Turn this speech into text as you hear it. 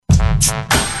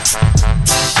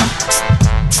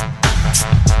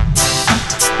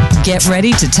Get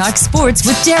ready to talk sports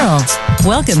with Daryl.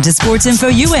 Welcome to Sports Info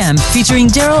U.M. featuring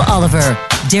Daryl Oliver.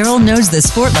 Daryl knows the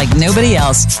sport like nobody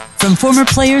else. From former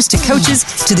players to coaches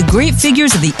to the great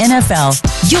figures of the NFL,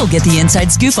 you'll get the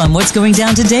inside scoop on what's going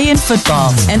down today in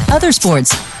football and other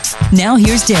sports. Now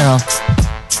here's Daryl.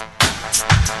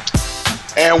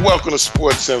 And welcome to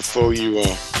Sports Info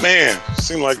U.M. Man,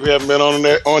 seemed like we haven't been on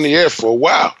the air for a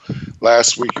while.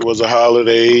 Last week it was a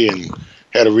holiday and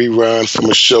had a rerun from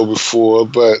a show before.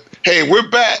 But, hey, we're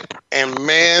back, and,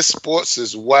 man, sports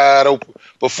is wide open.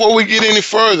 Before we get any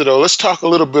further, though, let's talk a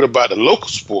little bit about the local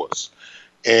sports.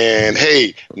 And,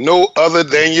 hey, no other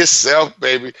than yourself,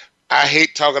 baby. I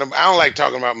don't like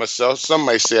talking about myself. Some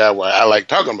may say I like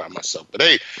talking about myself.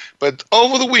 But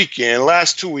over the weekend,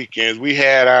 last 2 weekends, we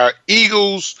had our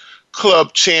Eagles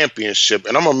Club Championship.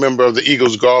 And I'm a member of the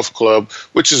Eagles Golf Club,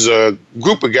 which is a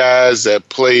group of guys that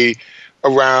play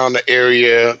around the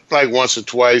area like once or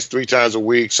twice, 3 times a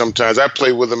week. Sometimes I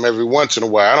play with them every once in a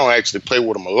while. I don't actually play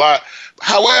with them a lot.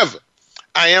 However,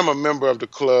 I am a member of the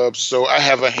club, so I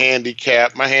have a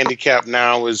handicap. My handicap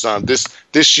now is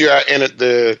this year I entered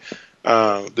the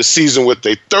season with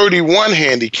a 31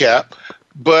 handicap,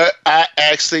 but I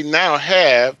actually now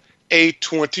have a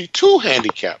 22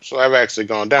 handicap. So I've actually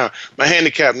gone down. My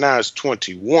handicap now is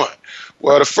 21.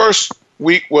 Well, the first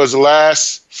week was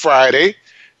last Friday.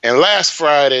 And last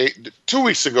Friday, 2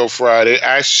 weeks ago Friday,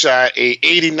 I shot a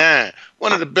 89,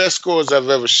 one of the best scores I've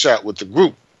ever shot with the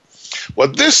group. Well,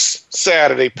 this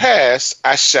Saturday past,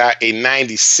 I shot a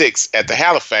 96 at the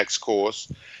Halifax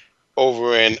course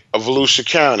over in Volusia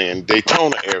County in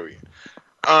Daytona area.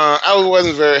 I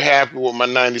wasn't very happy with my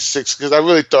 96 because I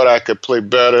really thought I could play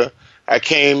better. I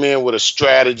came in with a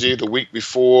strategy the week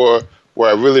before where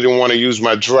I really didn't want to use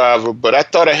my driver, but I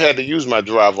thought I had to use my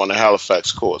driver on the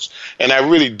Halifax course, and I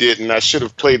really didn't. I should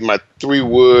have played my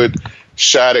 3-wood,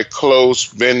 shot it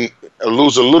close,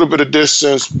 lose a little bit of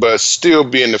distance, but still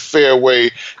be in the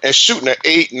fairway and shooting an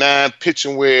 8-9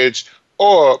 pitching wedge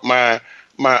or my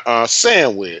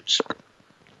sand wedge.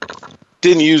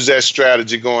 Didn't use that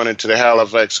strategy going into the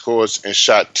Halifax course and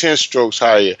shot 10 strokes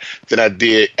higher than I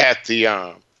did at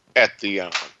the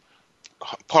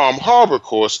Palm Harbor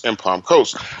course in Palm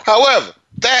Coast. However,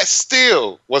 that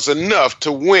still was enough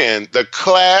to win the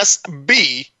Class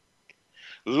B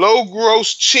low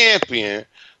gross champion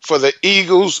for the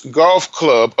Eagles Golf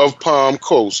Club of Palm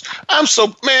Coast. I'm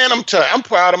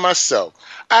proud of myself.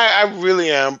 I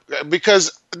really am,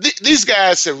 because these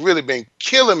guys have really been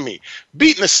killing me,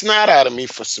 beating the snot out of me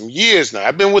for some years now.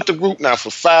 I've been with the group now for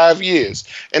 5 years,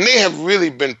 and they have really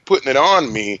been putting it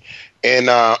on me.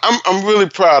 And I'm really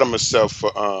proud of myself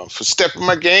for stepping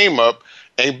my game up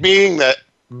and being that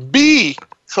B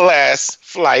class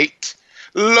flight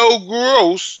low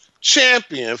gross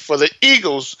champion for the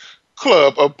Eagles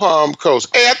Club of Palm Coast.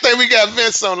 Hey, I think we got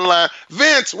Vince on the line.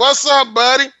 Vince, what's up,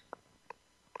 buddy? How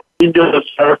you doing,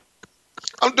 sir?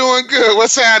 I'm doing good.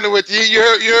 What's happening with you? You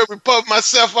heard me pump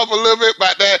myself up a little bit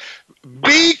about that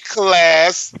B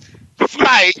class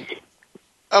flight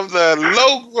of the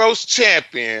low gross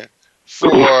champion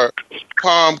for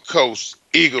Palm Coast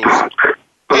Eagles.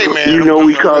 Hey, man, you know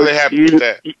we call really happy with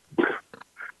that.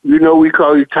 You know we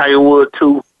call you Tiger Wood,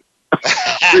 too.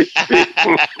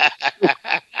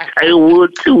 Tiger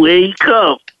Wood 2, here he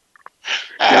come.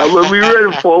 Now what we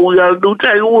ready for? We got to do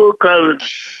Tiger Wood coming.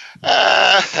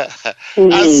 I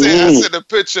sent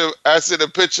a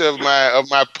picture of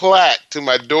my plaque to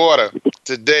my daughter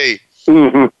today.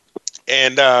 Mm-hmm.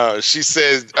 And she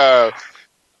says,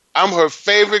 I'm her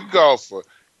favorite golfer,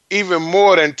 even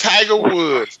more than Tiger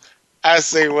Woods. I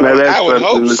say, well, I would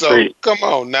hope so. Say. Come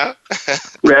on now.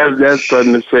 that's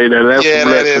something to say. That's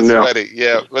that is funny.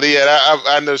 Yeah, but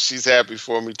I know she's happy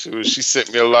for me too. She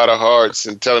sent me a lot of hearts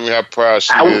and telling me how proud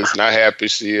she is and how happy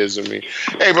she is of me.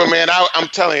 Hey, but man, I'm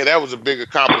telling you, that was a big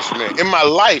accomplishment in my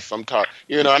life. I'm talking,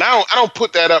 and I don't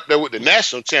put that up there with the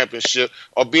national championship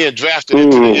or being drafted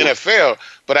into the NFL,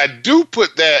 but I do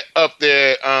put that up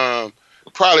there.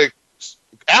 Probably,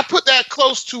 I put that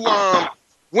close to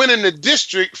winning the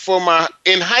district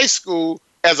in high school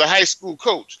as a high school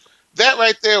coach. That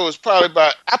right there was probably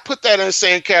I put that in the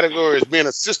same category as being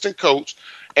assistant coach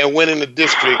and winning the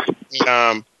district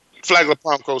in Flagler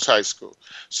Palm Coast High School.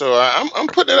 So I'm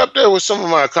putting it up there with some of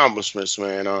my accomplishments,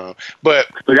 man. But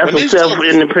that's a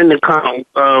self-independent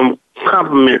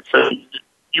compliment. So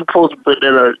you're supposed to put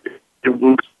that up.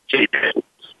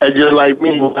 And just like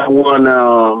me, when I won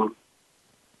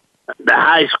the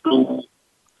high school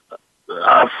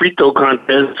free throw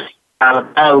contest, out of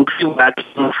 1,000 people, I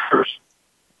came first.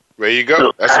 There you go.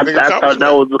 So That's a big accomplishment. I thought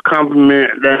that was a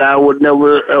compliment that I would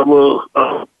never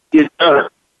ever get done.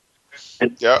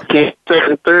 Yep.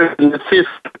 Second, third, and the fifth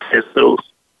test those.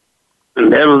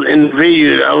 And that was in the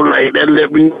video. I was like, that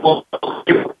let me know.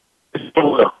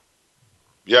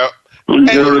 Yep. You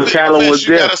Hey, know, the talent Vince, was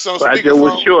you there. got us on I just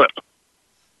was speakerphone? short.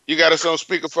 You got us on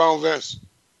speakerphone, Vince?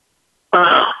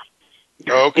 Uh, Oh,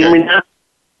 You okay. hear me now?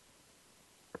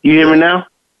 You hear me now?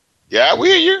 Yeah, we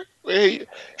hear you. We hear you.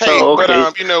 Hey, Oh, okay.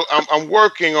 but you know, I'm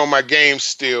working on my game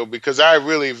still because I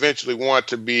really eventually want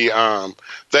to be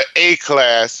the A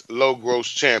class low gross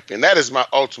champion. That is my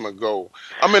ultimate goal.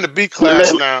 I'm in the B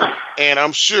class now, and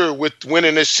I'm sure with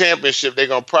winning this championship, they're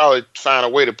gonna probably find a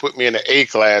way to put me in the A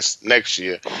class next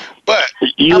year. But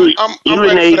You I'm in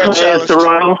ready the for A that class, challenge.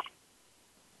 Toronto?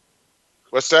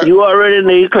 What's that? You already in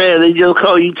the A class. They just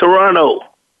call you Toronto.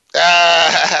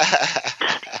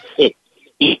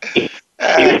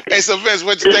 Hey, so Vince,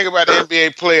 what you think about the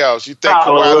NBA playoffs? You think Kawhi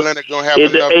Oliver, Leonard gonna have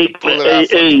in the enough to pull it out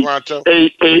for Toronto?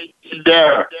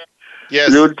 There.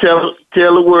 Yes. You tell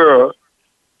the world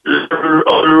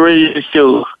on the radio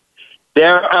show.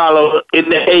 Darren Oliver in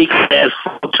the A class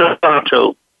for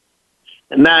Toronto.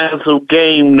 And now it's a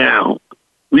game now.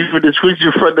 We for the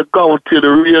switching from the golf to the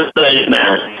real thing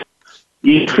now.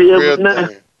 You feel Real me now?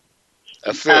 thing.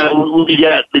 I feel it. We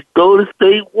got the Golden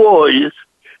State Warriors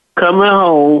coming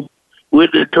home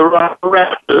with the Toronto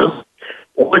Raptors.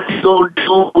 What you gonna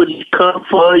do when he come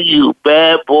for you?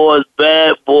 Bad boys,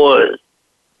 bad boys.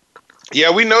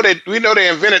 Yeah, we know they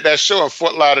invented that show in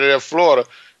Fort Lauderdale, Florida,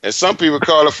 and some people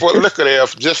call it Fort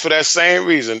Lickerdale just for that same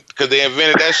reason because they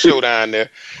invented that show down there.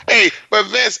 Hey, but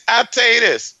Vince, I'll tell you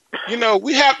this. You know,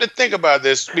 we have to think about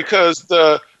this because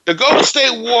the Golden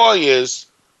State Warriors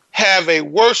have a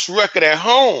worse record at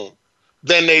home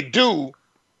than they do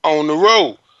on the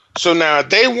road. So now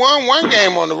they won one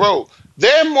game on the road.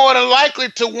 They're more than likely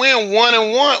to win one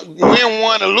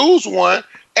and lose one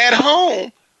at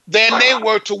home than they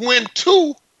were to win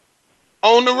two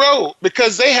on the road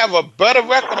because they have a better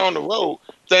record on the road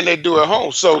than they do at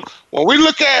home. So when we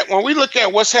look at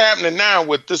what's happening now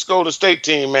with this Golden State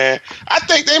team, man, I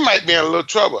think they might be in a little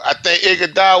trouble. I think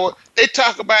Iguodala, they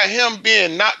talk about him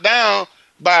being knocked down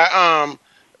by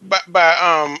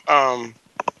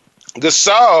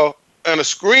Gasol on a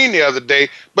screen the other day,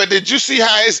 but did you see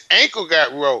how his ankle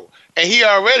got rolled? And he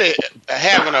already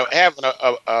having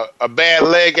a bad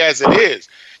leg as it is.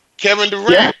 Kevin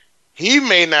Durant, he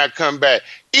may not come back.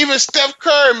 Even Steph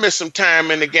Curry missed some time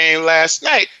in the game last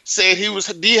night, said he was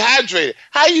dehydrated.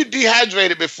 How you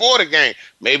dehydrated before the game?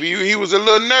 Maybe he was a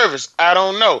little nervous. I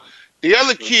don't know. The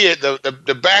other kid,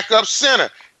 the backup center,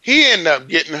 he ended up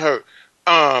getting hurt.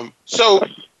 So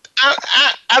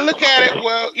I look at it,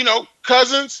 well, you know,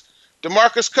 Cousins,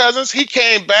 DeMarcus Cousins, he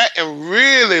came back and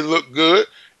really looked good.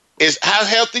 Is how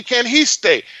healthy can he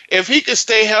stay? If he can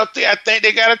stay healthy, I think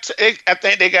they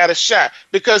got a shot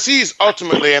because he's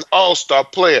ultimately an all-star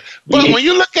player. But when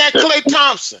you look at Klay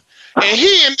Thompson and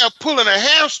he ended up pulling a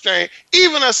hamstring,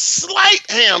 even a slight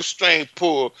hamstring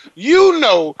pull, you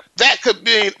know that could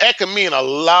mean a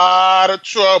lot of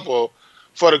trouble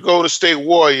for the Golden State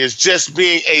Warriors just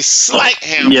being a slight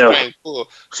hamstring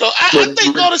pull. So I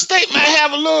think Golden State might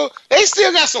have a little. They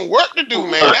still got some work to do,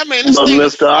 man. I mean, this thing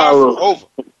is far from over.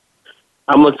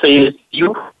 I'm going to say it to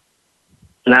you,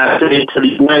 and I say it to the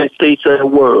United States of the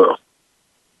world.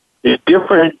 The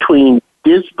difference between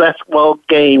this basketball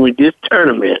game and this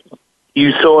tournament,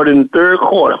 you saw it in the third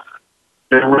quarter.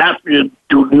 The Raptors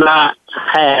do not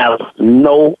have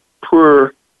no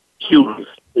poor shooters.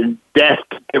 That's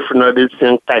the difference of this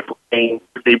type of game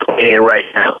they playing right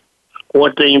now.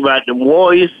 One thing about the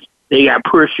Warriors, they got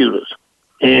poor shooters.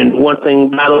 And one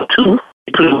thing about them, too,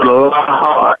 they play with a lot of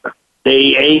heart.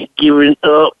 They ain't giving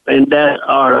up, and that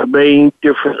are the main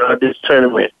difference of this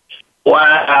tournament.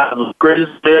 Why the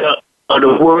greatest player of the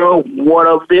world, one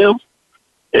of them,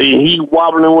 and he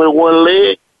wobbling with one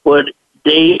leg, but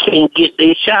they can't get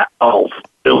their shot off.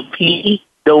 If he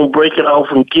don't break it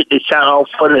off and get the shot off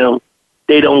for them,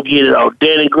 they don't get it off.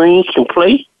 Danny Green can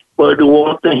play, but the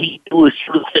one thing he do is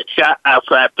shoot a shot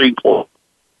outside 3-point.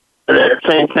 But at the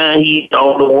same time, he's the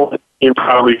only one can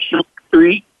probably shoot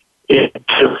three. Then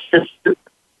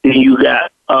you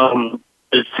got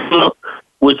the center,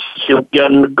 which should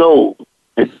get in the goal.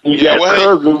 Yeah,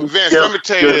 well, Vince, let me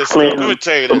tell you this.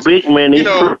 Big man, you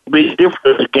know, big difference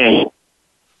in the game.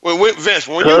 Vince,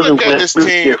 when you look at this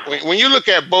team, when you look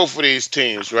at both of these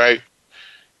teams, right?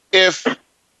 If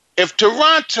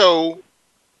Toronto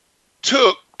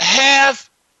took half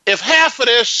of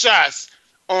their shots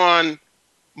on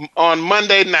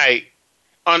Monday night,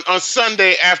 on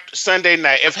Sunday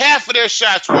night, if half of their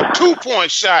shots were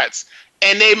 2-point shots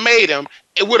and they made them,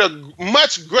 with a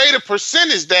much greater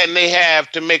percentage than they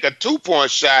have to make a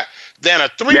 2-point shot than a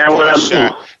 3-point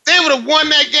shot, they would have won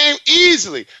that game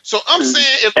easily. So I'm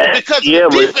saying because of the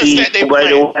defense that they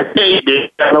playing.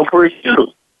 They got no first shooter.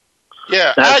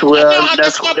 Yeah, that's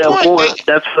my point.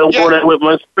 That's what I'm going with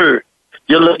my spirit.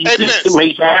 Just look, you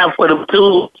make half of them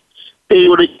too. They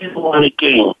would have won the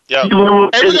game. Yep.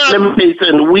 Let me say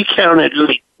something. We counted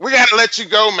late. We got to let you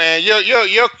go, man.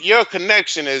 Your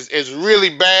connection is really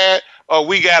bad, or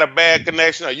we got a bad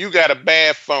connection, or you got a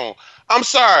bad phone. I'm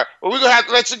sorry, but we're going to have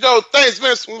to let you go. Thanks,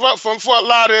 Vince, from Fort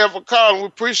Lauderdale for calling. We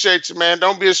appreciate you, man.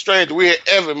 Don't be a stranger. We're here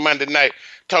every Monday night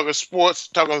talking sports,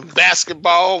 talking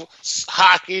basketball,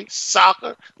 hockey,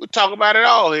 soccer. We talk about it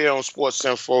all here on Sports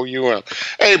Info U.M.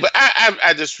 Hey, but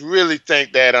I just really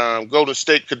think that Golden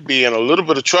State could be in a little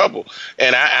bit of trouble.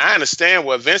 And I understand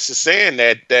what Vince is saying,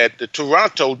 that the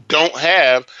Toronto don't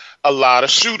have a lot of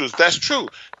shooters. That's true.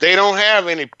 They don't have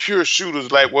any pure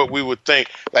shooters like what we would think.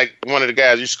 Like one of the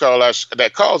guys used to call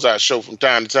that calls our show from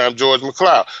time to time, George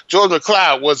McLeod. George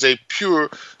McLeod was a pure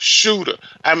shooter.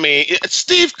 I mean,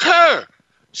 Steve Kerr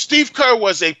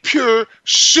was a pure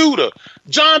shooter.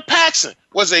 John Paxson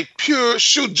was a pure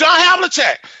shooter. John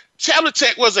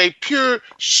Havlicek was a pure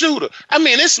shooter. I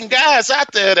mean, there's some guys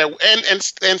out there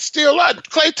that and still are.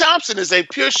 Klay Thompson is a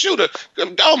pure shooter.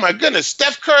 Oh my goodness,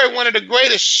 Steph Curry, one of the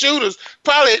greatest shooters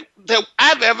probably that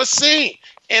I've ever seen.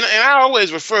 And I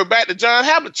always refer back to John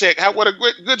Havlicek, what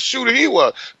a good shooter he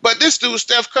was. But this dude,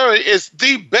 Steph Curry, is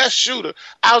the best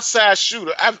outside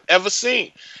shooter I've ever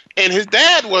seen. And his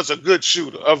dad was a good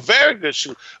shooter, a very good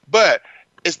shooter. But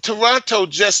Toronto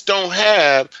just don't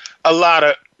have a lot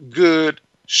of good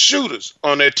shooters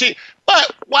on their team.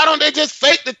 But why don't they just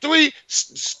fake the three,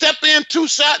 step in, two,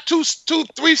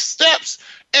 three steps,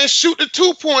 and shoot the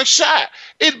 2-point shot?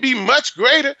 It'd be much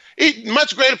greater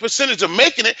percentage of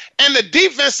making it. And the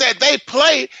defense that they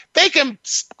play, they can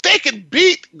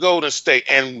beat Golden State.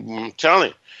 And I'm telling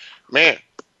you, man,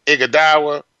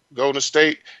 Iguodala, Golden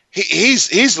State,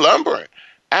 he's lumbering.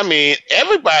 I mean,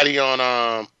 everybody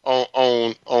on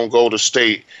Golden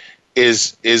State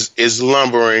is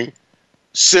lumbering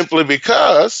simply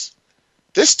because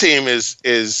this team is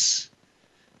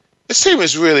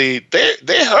really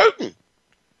they're hurting.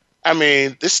 I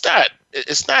mean, it's not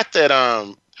that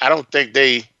I don't think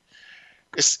they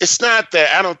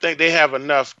have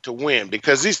enough to win,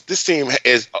 because this team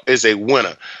is a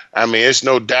winner. I mean, it's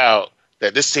no doubt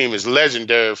that this team is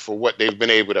legendary for what they've been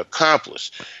able to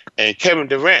accomplish. And Kevin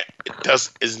Durant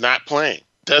has not played.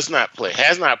 He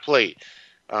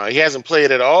hasn't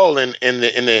played at all in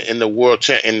the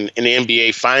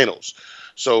NBA Finals.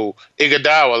 So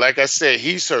Iguodala, like I said,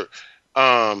 he's hurt.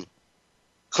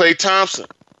 Klay Thompson,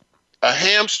 a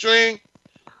hamstring.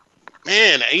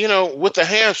 Man, with a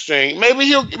hamstring, maybe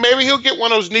he'll get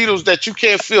one of those needles that you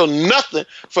can't feel nothing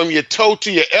from your toe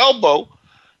to your elbow.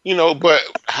 But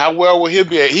how well will he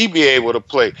be able to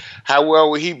play? How well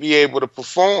will he be able to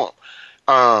perform?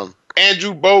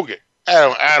 Andrew Bogut,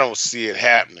 I don't see it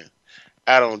happening.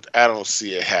 I don't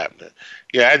see it happening.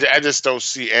 Yeah, I just don't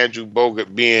see Andrew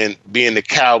Bogut being the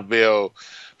cowbell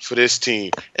for this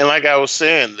team. And like I was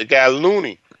saying, the guy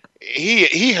Looney,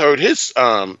 he hurt his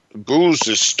bruised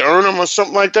his sternum or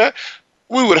something like that.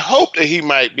 We would hope that he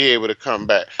might be able to come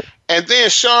back. And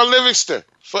then Sean Livingston.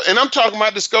 And I'm talking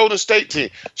about this Golden State team.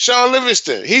 Sean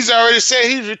Livingston, he's already said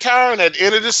he's retiring at the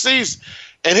end of the season,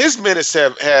 and his minutes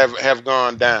have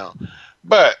gone down.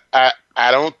 But I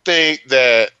don't think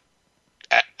that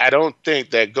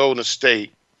Golden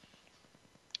State,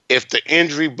 if the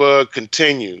injury bug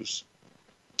continues,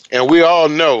 and we all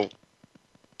know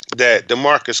that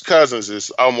DeMarcus Cousins is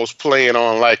almost playing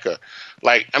on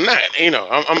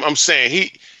I'm saying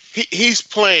he's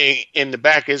playing in the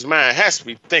back of his mind, has to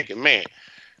be thinking, man,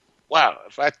 wow,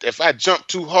 if I jump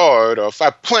too hard or if I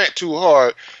plant too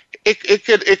hard,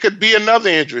 it could be another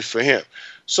injury for him.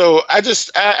 So I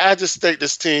just think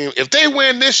this team, if they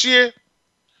win this year,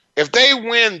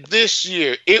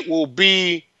 it will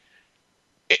be.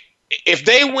 If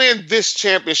they win this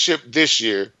championship this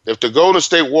year, if the Golden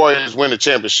State Warriors win the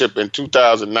championship in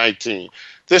 2019,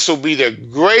 this will be their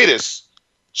greatest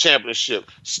championship.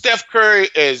 Steph Curry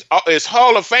is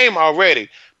Hall of Fame already,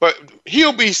 but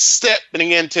he'll be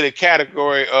stepping into the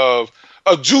category of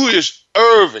Julius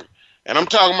Erving. And I'm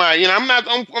talking about, I'm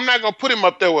not gonna put him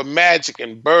up there with Magic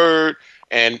and Bird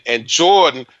and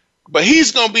Jordan, but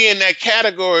he's gonna be in that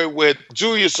category with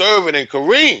Julius Erving and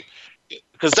Kareem,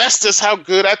 because that's just how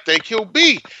good I think he'll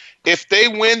be. If they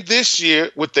win this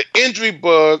year with the injury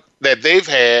bug that they've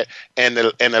had and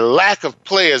the lack of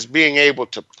players being able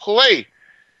to play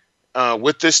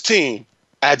with this team,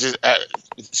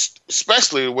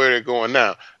 especially where they're going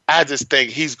now, I just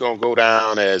think he's gonna go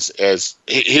down as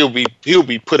he'll be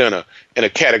put in a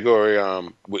category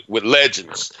with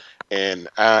legends. And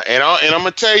I'm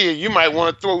gonna tell you, you might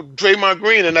want to throw Draymond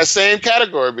Green in that same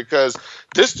category because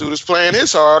this dude is playing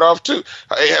his heart off too,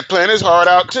 playing his heart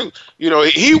out too. You know,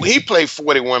 he played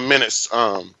 41 minutes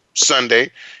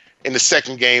Sunday in the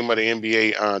second game of the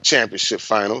NBA championship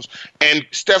finals, and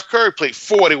Steph Curry played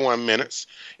 41 minutes.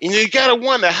 And you gotta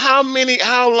wonder how many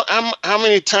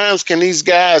times can these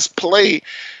guys play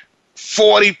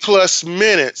 40 plus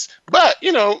minutes? But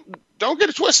you know, don't get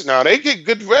it twisted. Now they get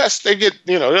good rest. They get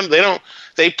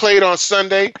they played on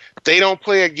Sunday. They don't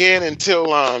play again until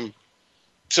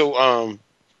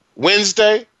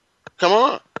Wednesday. Come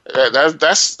on,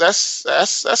 that's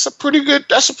a pretty good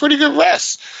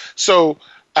rest. So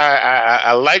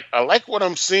I like what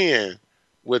I'm seeing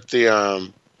with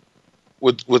the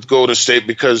with Golden State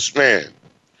because, man,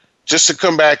 just to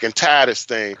come back and tie this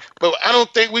thing. But I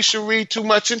don't think we should read too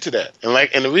much into that.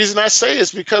 And the reason I say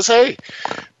is because, hey,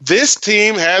 this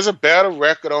team has a better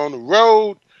record on the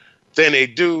road than they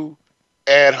do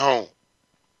at home.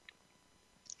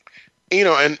 You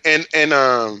know, and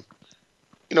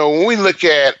you know, when we look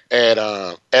at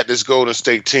this Golden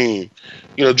State team,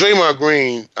 you know, Draymond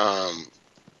Green,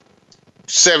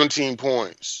 17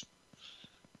 points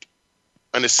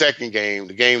in the second game,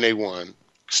 the game they won.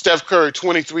 Steph Curry,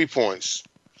 23 points.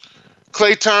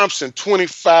 Klay Thompson,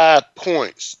 25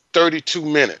 points, 32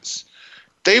 minutes.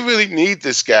 They really need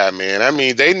this guy, man. I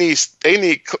mean, they need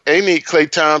Klay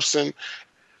Thompson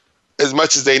as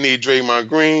much as they need Draymond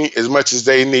Green, as much as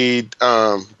they need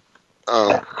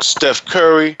Steph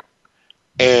Curry,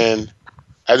 and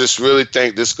I just really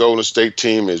think this Golden State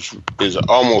team is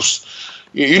almost.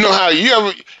 You know how you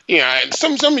ever, you know,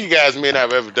 some of you guys may not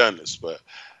have ever done this, but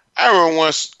I remember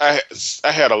once I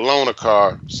had a loaner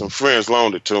car. Some friends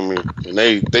loaned it to me, and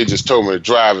they just told me to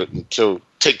drive it until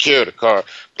take care of the car.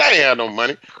 But I didn't have no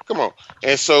money. Come on.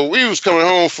 And so we was coming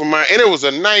home from and it was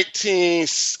a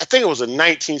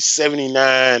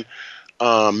 1979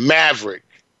 Maverick,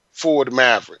 Ford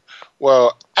Maverick.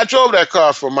 Well, I drove that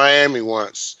car from Miami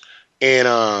once, and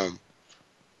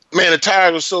man, the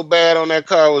tires were so bad on that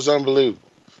car, it was unbelievable.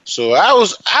 So I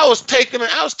was taking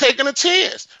a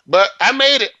chance, but I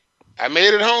made it. I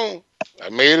made it home.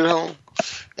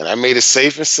 And I made it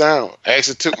safe and sound. I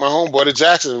actually took my homeboy to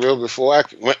Jacksonville before I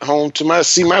went home to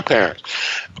see my parents.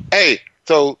 Hey,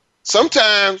 so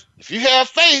sometimes if you have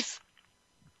faith,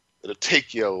 it'll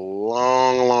take you a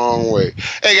long, long way.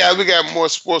 Hey guys, we got more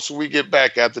sports when we get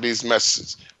back after these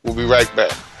messages. We'll be right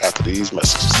back after these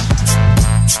messages.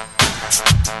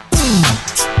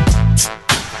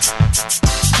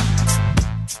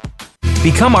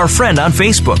 Become our friend on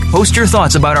Facebook. Post your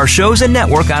thoughts about our shows and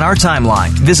network on our timeline.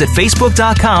 Visit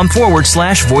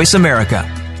Facebook.com/Voice America.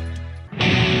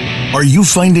 Are you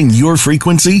finding your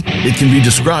frequency? It can be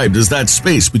described as that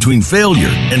space between failure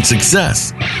and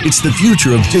success. It's the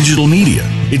future of digital media.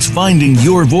 It's finding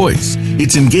your voice.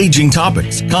 It's engaging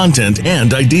topics, content,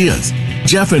 and ideas.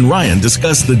 Jeff and Ryan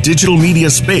discuss the digital media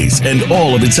space and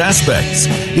all of its aspects.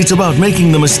 It's about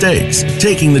making the mistakes,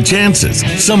 taking the chances,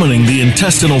 summoning the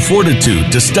intestinal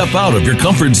fortitude to step out of your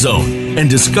comfort zone, and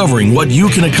discovering what you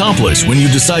can accomplish when you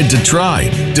decide to try,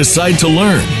 decide to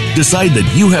learn, decide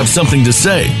that you have something to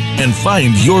say, and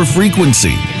find your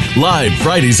frequency. Live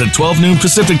Fridays at 12 noon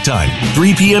Pacific Time,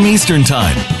 3 p.m. Eastern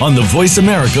Time on the Voice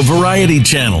America Variety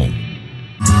Channel.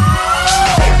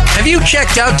 Have you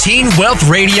checked out Teen Wealth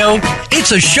Radio?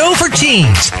 It's a show for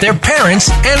teens, their parents,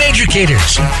 and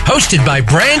educators. Hosted by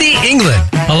Brandy England.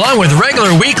 Along with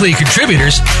regular weekly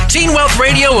contributors, Teen Wealth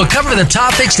Radio will cover the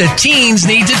topics that teens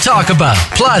need to talk about.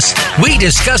 Plus, we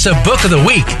discuss a book of the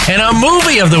week and a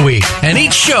movie of the week. And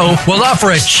each show will offer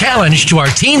a challenge to our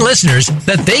teen listeners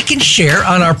that they can share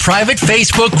on our private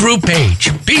Facebook group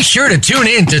page. Be sure to tune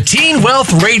in to Teen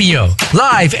Wealth Radio.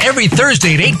 Live every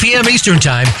Thursday at 8 p.m. Eastern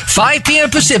Time, 5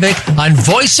 p.m. Pacific on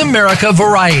Voice America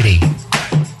Variety.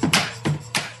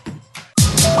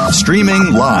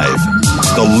 Streaming live,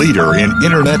 the leader in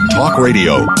Internet talk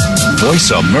radio,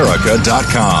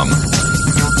 voiceamerica.com.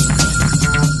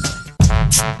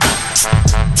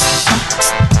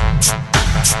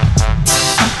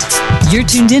 You're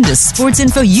tuned in to Sports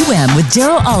Info U.M. with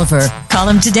Daryl Oliver. Call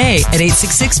him today at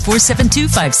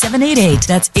 866-472-5788.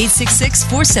 That's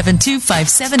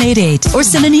 866-472-5788. Or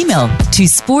send an email to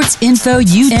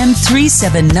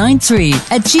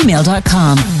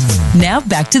sportsinfoum3793@gmail.com. Now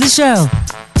back to the show.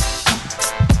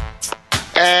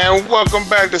 And welcome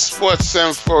back to Sports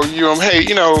Info U.M. Hey,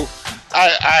 you know,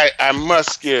 I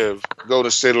must give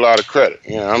Golden State a lot of credit.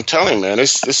 I'm telling you, man,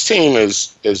 this team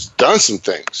has done some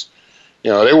things.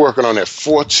 They're working on their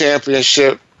 4th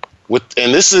championship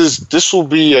and this will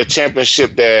be a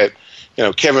championship that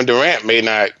Kevin Durant may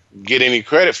not get any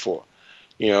credit for,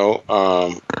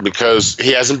 because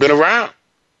he hasn't been around.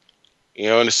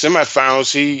 In the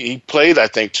semifinals, he played, I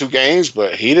think, 2 games,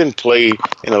 but he didn't play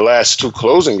in the last 2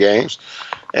 closing games.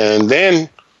 And then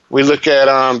we look at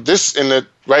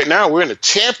right now we're in the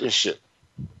championship.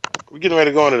 We're getting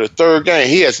ready to go into the 3rd game.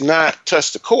 He has not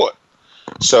touched the court.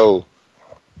 So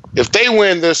if they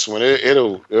win this one,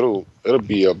 it'll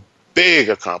be a big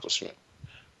accomplishment.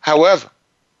 However,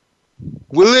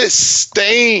 will it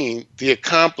stain the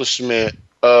accomplishment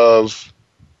of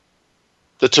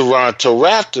the Toronto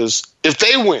Raptors if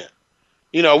they win?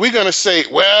 We're going to say,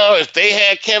 well, if they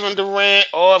had Kevin Durant,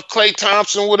 or if Klay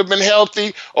Thompson would have been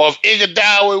healthy, or if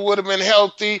Iguodala would have been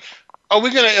healthy, are we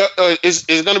going to is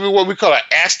it going to be what we call an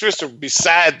asterisk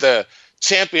beside the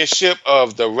championship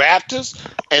of the Raptors?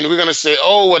 And we're going to say,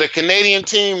 oh, well, the Canadian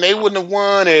team, they wouldn't have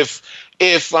won if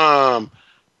Klay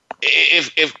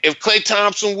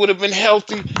Thompson would have been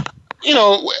healthy.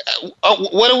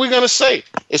 What are we going to say?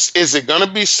 Is it going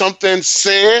to be something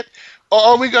said? Or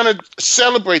are we going to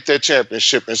celebrate that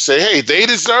championship and say, hey, they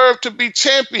deserve to be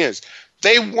champions.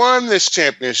 They won this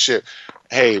championship.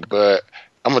 Hey, but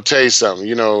I'm going to tell you something.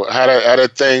 How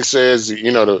that thing says,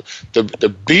 to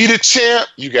beat a champ,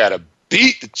 you got to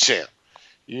beat the champ.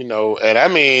 And I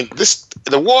mean,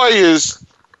 the Warriors,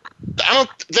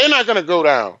 they're not going to go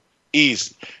down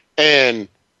easy. And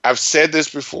I've said this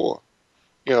before.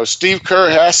 Steve Kerr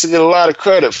has to get a lot of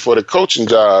credit for the coaching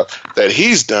job that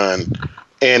he's done.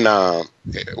 And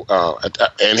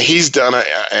he's done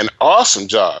an awesome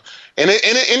job. And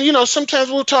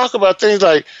sometimes we'll talk about things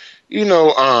like,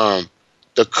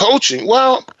 the coaching.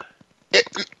 Well,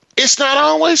 it's not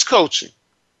always coaching.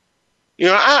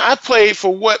 I played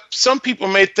for what some people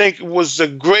may think was the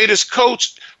greatest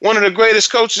coach, one of the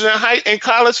greatest coaches in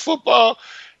college football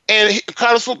and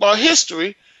college football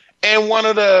history, and one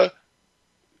of the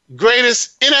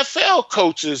greatest NFL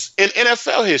coaches in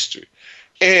NFL history.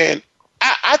 And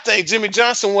I think Jimmy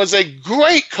Johnson was a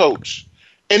great coach,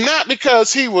 and not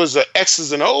because he was an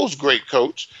X's and O's great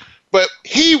coach, but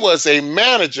he was a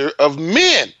manager of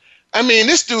men. I mean,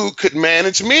 this dude could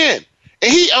manage men,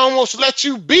 and he almost let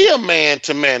you be a man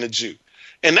to manage you.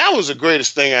 And that was the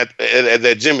greatest thing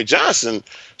that Jimmy Johnson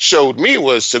showed me,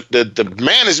 was the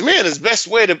manage men. His best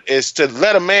way is to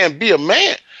let a man be a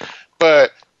man. And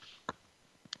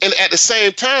at the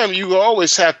same time, you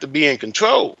always have to be in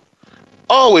control.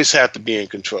 Always have to be in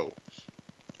control.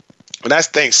 And I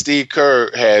think Steve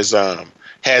Kerr has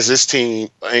his team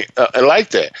like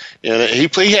that.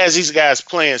 He has these guys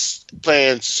playing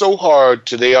so hard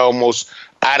till they almost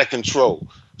out of control.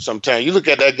 Sometimes you look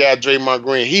at that guy Draymond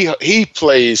Green. He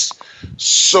plays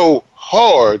so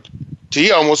hard till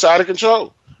he almost out of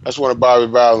control. That's one of Bobby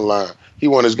Bowden line. He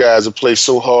wants his guys to play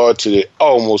so hard till they're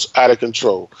almost out of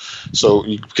control. So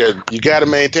you got to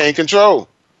maintain control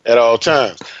at all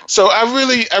times. So I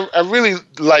really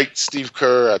like Steve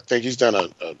Kerr. I think he's done a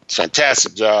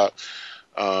fantastic job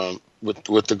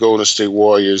with the Golden State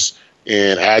Warriors,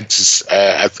 and I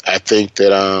think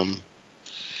that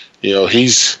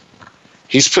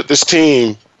he's put this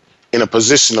team in a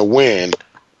position to win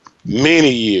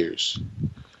many years,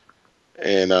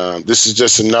 and this is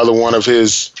just another one of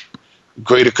his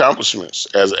great accomplishments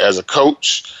as a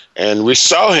coach. And we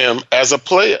saw him as a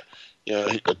player.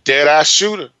 A dead-eye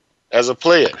shooter as a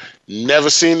player. Never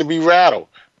seemed to be rattled,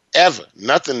 ever.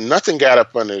 Nothing got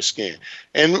up under his skin.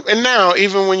 And now,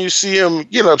 even when you see him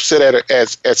get upset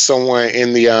at someone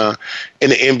in the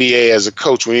NBA as a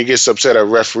coach, when he gets upset at a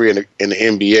referee in the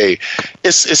NBA,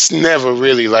 it's never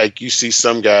really like you see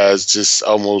some guys just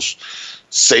almost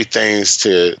say things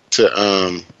to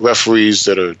referees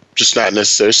that are just not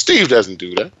necessary. Steve doesn't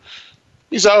do that.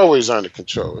 He's always under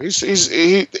control. He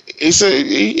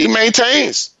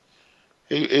maintains.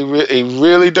 He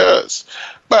really does.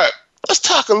 But let's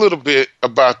talk a little bit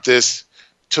about this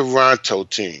Toronto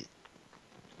team.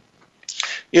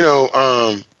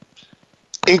 In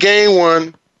game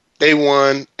one, they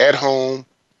won at home,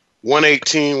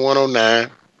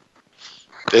 118-109.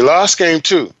 They lost game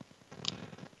two.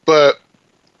 But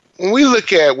when we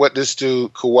look at what this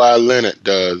dude, Kawhi Leonard,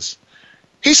 does,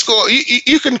 he scored.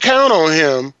 You can count on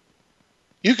him.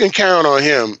 You can count on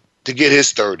him to get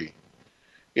his 30.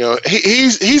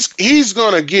 He's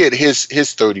gonna get his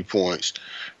 30 points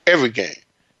every game.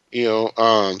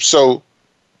 So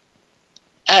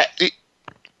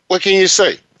what can you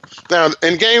say? Now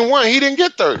in game one, he didn't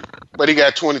get 30, but he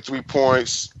got 23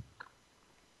 points,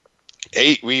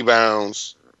 8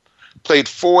 rebounds, played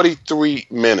 43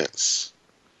 minutes.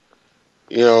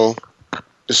 You know,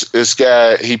 this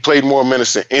guy, he played more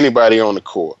minutes than anybody on the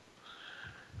court.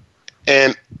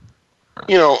 And,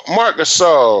 you know, Marc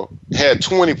Gasol had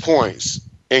 20 points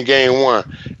in game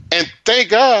 1. And thank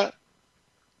God,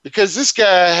 because this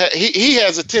guy, he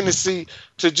has a tendency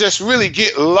to just really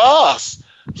get lost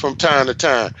from time to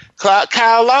time.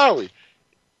 Kyle Lowry,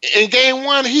 in game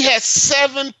 1, he had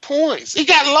 7 points. He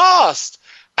got lost.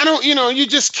 You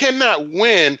just cannot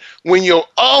win when your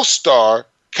all-star,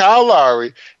 Kyle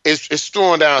Lowry, is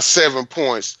throwing down 7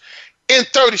 points in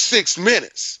 36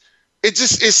 minutes.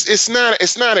 It's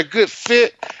not a good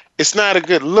fit. It's not a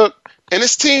good look. And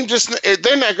this team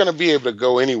they're not going to be able to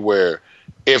go anywhere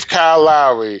if Kyle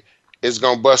Lowry is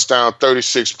going to bust down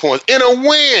 36 points in a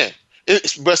win.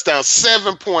 It's bust down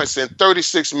 7 points in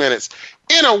 36 minutes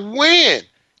in a win.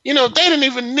 You know, they didn't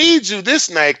even need you this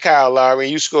night, Kyle Lowry,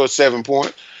 and you scored 7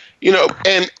 points. You know,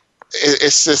 and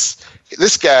it's just,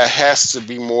 this guy has to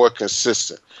be more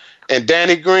consistent. And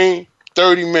Danny Green,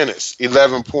 30 minutes,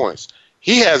 11 points.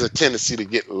 He has a tendency to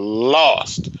get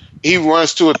lost. He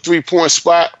runs to a 3-point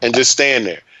spot and just stand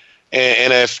there.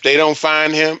 And if they don't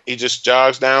find him, he just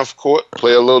jogs down for court,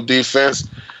 play a little defense.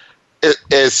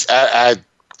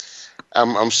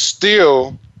 I'm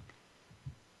still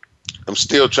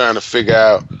trying to figure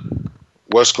out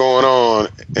what's going on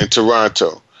in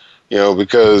Toronto, you know,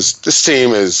 because this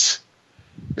team is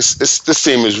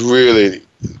really,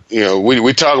 you know,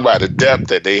 we talk about the depth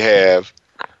that they have,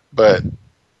 but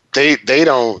they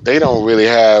don't really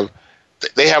have.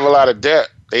 They have a lot of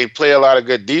depth. They play a lot of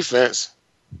good defense.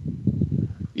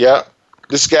 Yeah,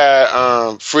 this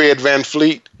guy Fred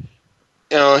VanVleet,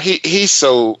 you know, he's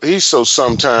so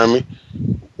sometimey.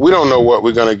 We don't know what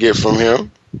we're gonna get from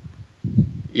him.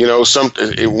 You know,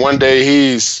 one day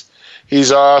he's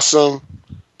awesome.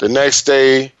 The next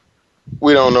day,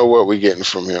 we don't know what we're getting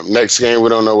from him. Next game, we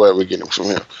don't know what we're getting from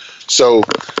him. So,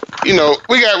 you know,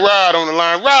 we got Rod on the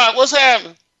line. Rod, what's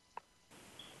happening?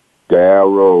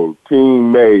 Darryl,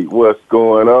 teammate, what's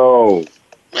going on?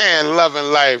 Man,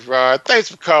 loving life, Rod. Thanks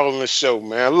for calling the show,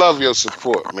 man. I love your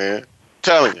support, man.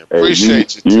 Telling you,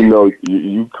 appreciate you. You know,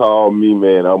 you call me,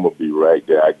 man. I'm gonna be right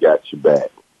there. I got you back.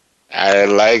 I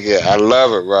like it. I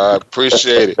love it, Rod.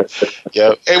 Appreciate it.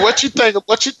 Yeah. Hey, what you think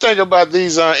about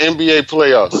these NBA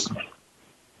playoffs?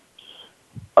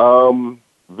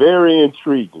 Very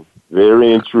intriguing.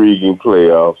 Very intriguing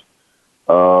playoffs.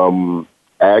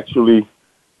 Actually,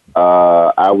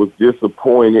 I was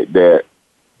disappointed that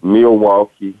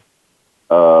Milwaukee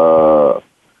lost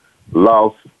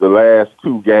the last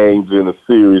 2 games in a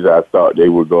series I thought they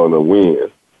were going to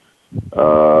win.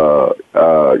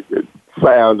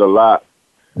 Found out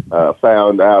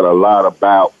a lot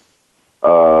about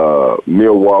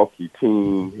Milwaukee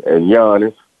team and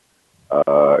Giannis.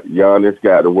 Giannis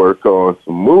got to work on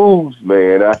some moves,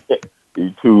 man.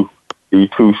 He too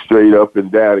straight up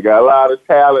and down. He got a lot of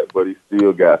talent, but he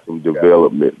still got some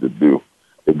development to do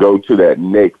to go to that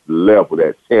next level,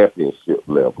 that championship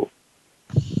level.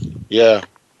 Yeah.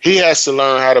 He has to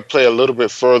learn how to play a little bit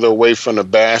further away from the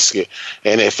basket.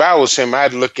 And if I was him,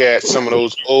 I'd look at some of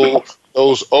those old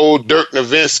Dirk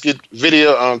Nowitzki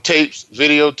videotapes,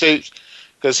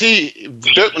 because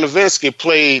Dirk Nowitzki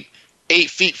played 8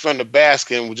 feet from the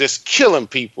basket and was just killing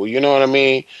people. You know what I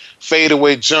mean?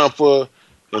 Fadeaway jumper,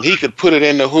 and he could put it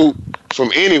in the hoop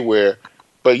from anywhere.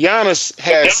 But Giannis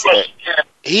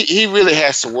he really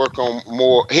has to work on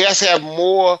more. He has to have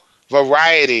more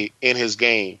variety in his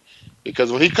game,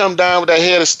 because when he come down with that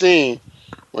head of steam,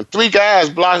 when 3 guys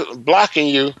blocking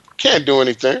you, can't do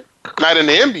anything. Not in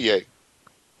the NBA.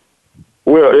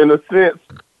 Well, in a sense,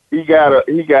 he got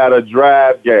a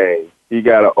drive game. He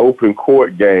got an open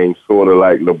court game, sort of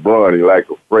like LeBron. He like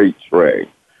a freight train.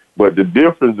 But the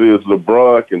difference is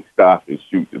LeBron can stop and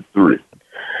shoot the 3.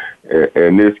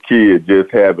 And this kid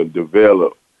just haven't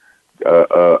developed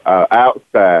an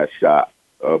outside shot,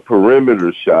 a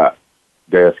perimeter shot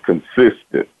that's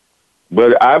consistent.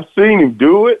 But I've seen him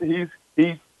do it.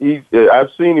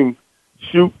 I've seen him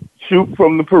shoot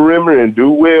from the perimeter and do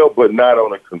well, but not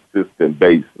on a consistent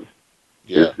basis.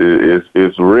 Yeah.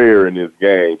 It's rare in his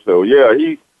game. So yeah,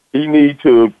 he needs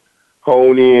to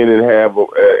hone in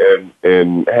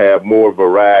and have more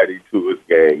variety to his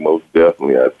game. Most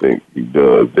definitely, I think he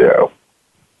does there.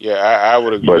 Yeah, I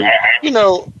would agree. But, you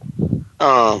know,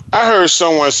 I heard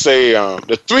someone say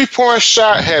the 3-point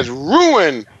shot has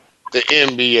ruined the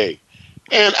NBA,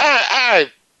 and I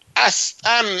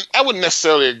wouldn't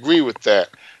necessarily agree with that.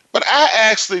 But I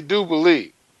actually do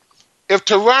believe if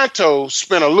Toronto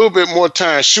spent a little bit more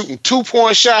time shooting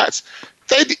 2-point shots,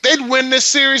 they'd win this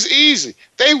series easy.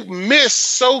 They missed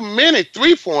so many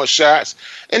 3-point shots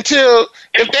until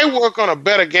if they work on a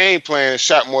better game plan and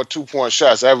shot more 2-point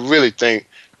shots, I really think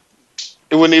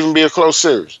it wouldn't even be a close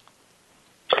series.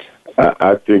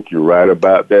 I think you're right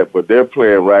about that, but they're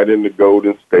playing right in the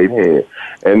Golden State hand.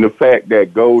 And the fact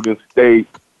that Golden State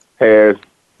has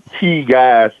key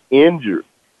guys injured,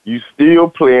 you still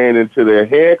playing into their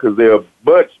hand because they're a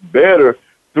much better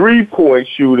 3-point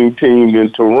shooting team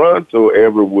than Toronto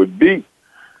ever would be.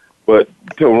 But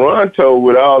Toronto,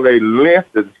 with all their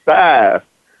length and size,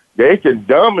 they can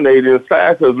dominate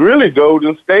inside because really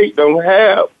Golden State don't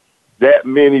have that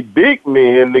many big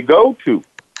men to go to.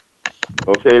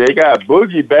 Okay, they got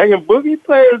Boogie back, and Boogie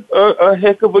played a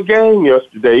heck of a game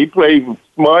yesterday. He played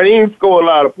smart. He didn't score a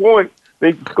lot of points. I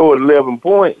think he scored 11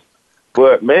 points.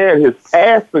 But, man, his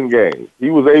passing game, he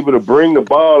was able to bring the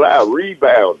ball out,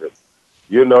 rebounding.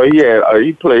 You know, he had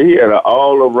an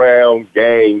all-around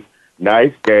game,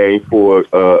 nice game for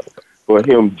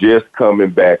him just coming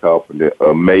back off of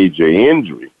a major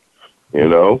injury. You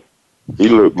know, he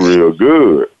looked real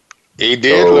good. He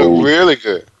did look really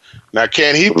good. Now,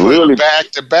 can he put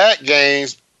back-to-back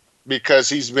games because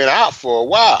he's been out for a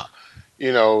while?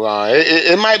 You know,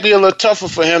 it might be a little tougher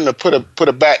for him to put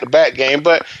a back-to-back game,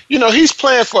 but you know he's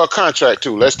playing for a contract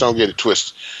too. Let's don't get it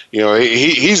twisted. You know,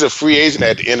 he's a free agent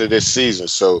at the end of this season,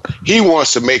 so he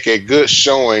wants to make a good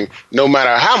showing, no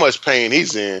matter how much pain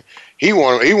he's in. He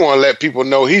want to let people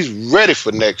know he's ready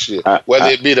for next year, whether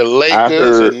it be the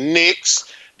Lakers, the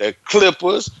Knicks, the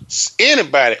Clippers,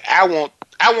 anybody. I want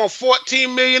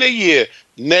 $14 million a year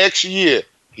next year.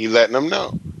 He letting them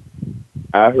know.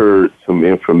 I heard some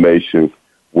information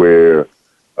where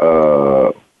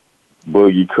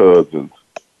Boogie Cousins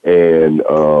and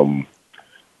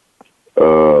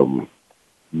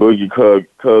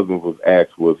Cousins was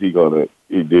asked, was he gonna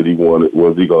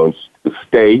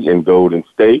stay in Golden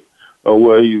State, or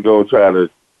was he gonna try to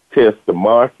test the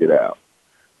market out?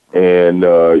 And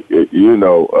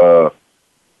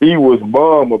he was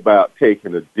bummed about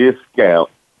taking a discount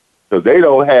because they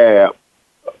don't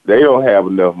have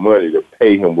enough money to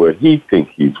pay him what he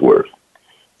thinks he's worth.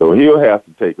 So he'll have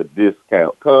to take a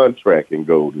discount contract in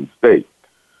Golden State.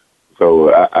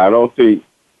 So I don't think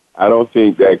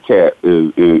that cat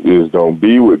is going to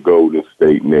be with Golden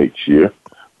State next year.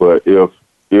 But if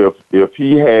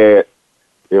he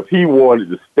wanted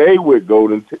to stay with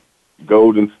Golden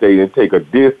State and take a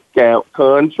discount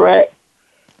contract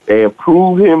and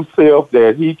prove himself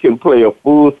that he can play a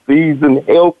full season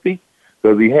healthy,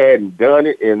 because he hadn't done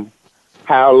it in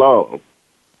how long?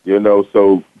 You know,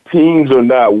 so teams are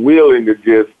not willing to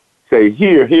just say,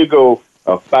 here go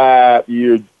a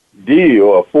 5-year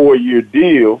deal, a 4-year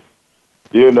deal,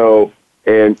 you know,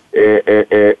 and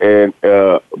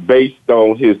based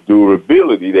on his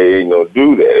durability, they ain't going to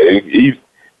do that.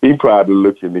 He's probably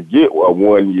looking to get a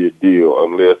 1-year deal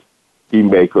unless he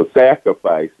make a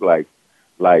sacrifice like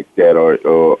that,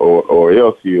 or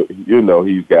else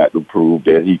he's got to prove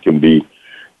that he can be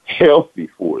healthy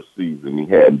for a season. He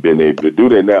hadn't been able to do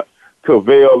that. Now,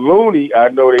 Kavell Looney, I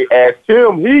know they asked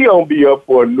him, he gonna be up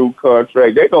for a new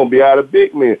contract. They're gonna be out of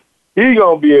big men. He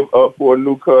gonna be up for a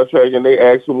new contract, and they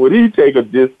asked him, would he take a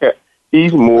discount?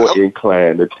 He's more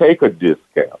inclined to take a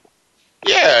discount.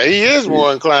 Yeah, he is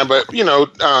more inclined, but you know,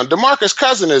 DeMarcus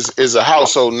Cousins is a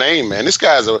household name, man. This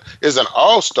guy is an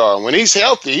all-star. When he's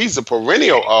healthy, he's a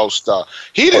perennial all-star.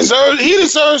 He deserves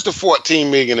the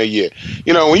 $14 million a year.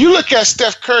 You know, when you look at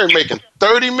Steph Curry making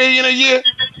 $30 million a year,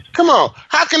 come on,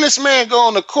 how can this man go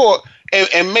on the court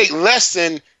and make less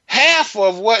than half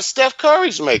of what Steph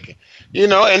Curry's making? You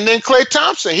know, and then Klay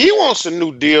Thompson, he wants a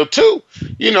new deal too.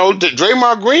 You know,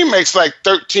 Draymond Green makes like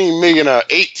 $13 million or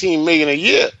 $18 million a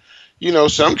year. You know,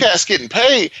 some cats getting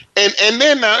paid. And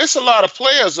then now it's a lot of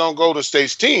players on Golden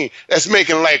State's team that's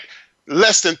making like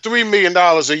less than $3 million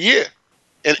a year.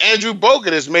 And Andrew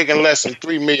Bogut is making less than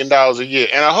 $3 million a year.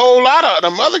 And a whole lot of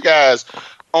them other guys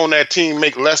on that team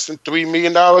make less than $3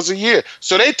 million a year.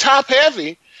 So they top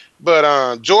heavy.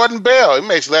 But Jordan Bell, he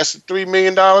makes less than $3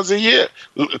 million a year.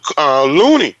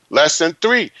 Looney, less than $3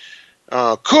 million.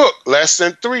 Cook, less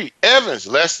than $3 million. Evans,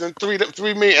 less than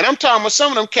 $3 million. And I'm talking about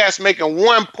some of them cats making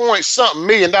 $1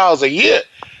 million a year.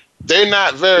 They're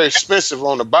not very expensive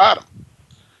on the bottom.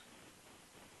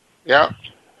 Yeah.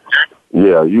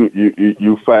 Yeah,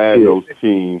 you find those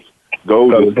teams.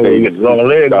 Golden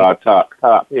State are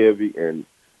top heavy, and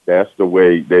that's the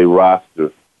way they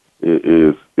roster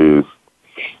is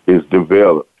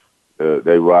developed.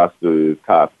 They roster is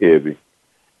top heavy.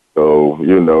 So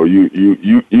you know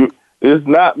you. There's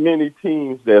not many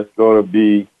teams that's going to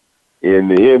be in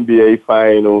the NBA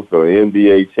Finals or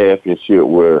NBA Championship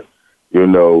where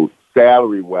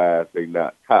salary-wise, they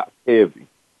not top-heavy.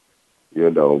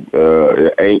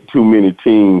 Ain't too many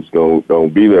teams gonna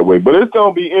be that way. But it's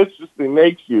gonna be interesting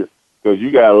next year because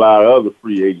you got a lot of other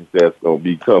free agents that's gonna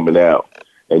be coming out,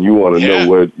 and you want to know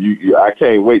where I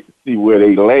can't wait to see where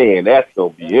they land. That's gonna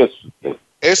be interesting.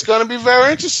 It's gonna be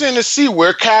very interesting to see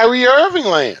where Kyrie Irving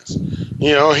lands.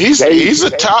 He's a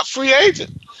top free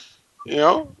agent.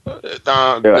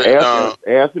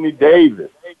 Anthony Davis,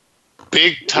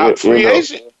 big top free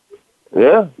agent.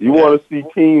 Yeah, you want to see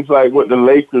teams like what the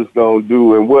Lakers gonna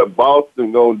do and what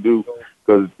Boston gonna do,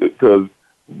 because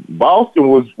Boston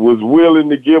was willing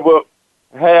to give up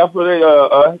half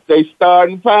of they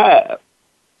starting five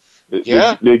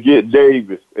to get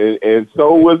Davis, and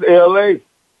so was LA.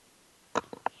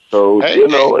 So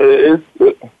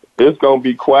it's gonna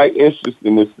be quite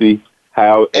interesting to see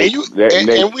how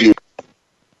next year.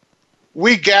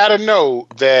 We gotta know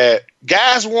that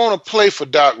guys want to play for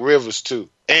Doc Rivers too,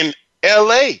 and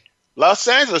L.A., Los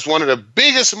Angeles, one of the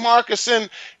biggest markets in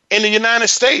the United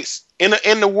States, in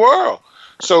the world.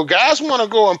 So guys want to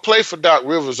go and play for Doc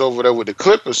Rivers over there with the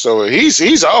Clippers. So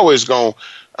he's always going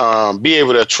to be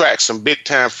able to attract some big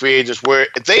time free agents where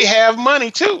they have money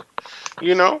too.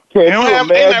 They're not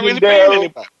really paying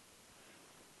anybody.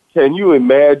 Can you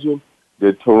imagine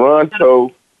that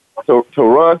Toronto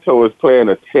is playing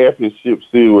a championship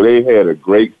series where they had a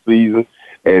great season?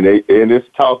 And it's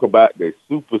talk about the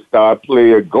superstar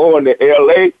player going to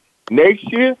L.A.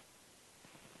 next year.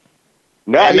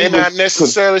 And they're not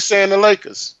necessarily saying the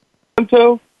Lakers.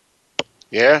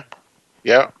 Yeah,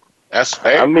 that's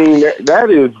fair. I mean,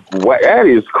 that is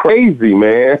crazy,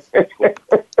 man. Ain't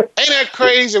that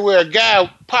crazy where a guy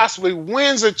possibly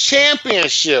wins a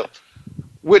championship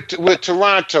with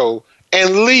Toronto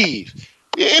and leave?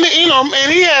 And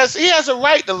he has a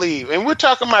right to leave. And we're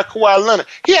talking about Kawhi Leonard.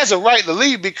 He has a right to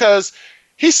leave because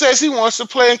he says he wants to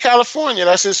play in California.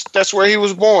 That's where he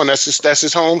was born. That's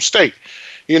his home state.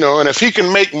 And if he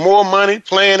can make more money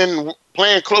playing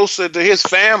closer to his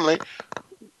family,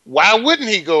 why wouldn't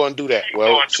he go and do that?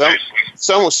 Well,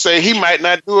 some would say he might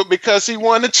not do it because he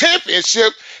won the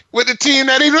championship with the team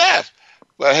that he left.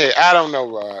 But hey, I don't know,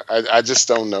 Rod. I just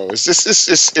don't know. It's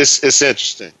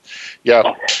interesting.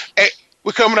 Yeah. Hey,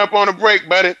 we're coming up on a break,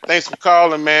 buddy. Thanks for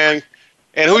calling, man.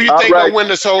 And who you think will win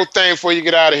this whole thing before you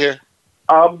get out of here?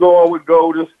 I'm going with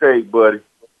Golden State, buddy.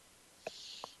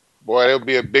 Boy, it'll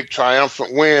be a big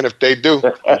triumphant win if they do.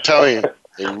 I'm telling you.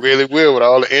 They really will with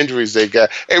all the injuries they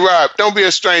got. Hey, Rob, don't be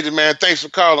a stranger, man. Thanks for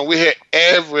calling. We're here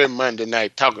every Monday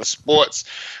night talking sports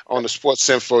on the Sports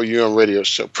Info U.M. radio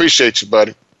show. Appreciate you,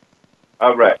 buddy.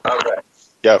 All right.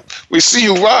 Yeah, we see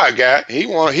you, Rod, guy. He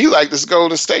like this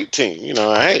Golden State team.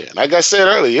 Hey, like I said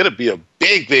earlier, it'll be a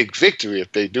big, big victory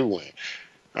if they do win.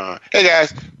 Hey,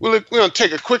 guys, we're going to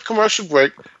take a quick commercial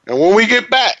break, and when we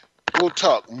get back, we'll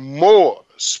talk more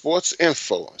sports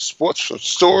info and sports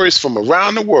stories from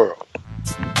around the world.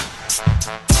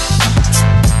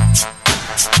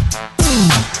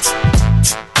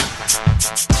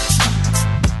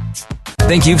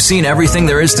 Think you've seen everything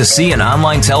there is to see in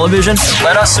online television?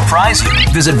 Let us surprise you.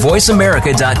 Visit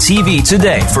voiceamerica.tv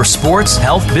today for sports,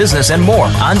 health, business, and more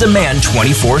on demand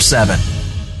 24/7.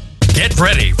 Get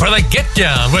ready for the Get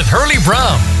Down with Hurley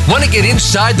Brown. Want to get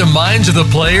inside the minds of the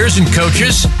players and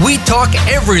coaches? We talk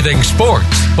everything sports,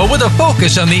 but with a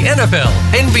focus on the NFL,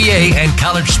 NBA, and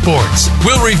college sports.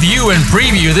 We'll review and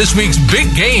preview this week's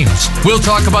big games. We'll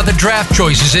talk about the draft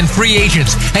choices and free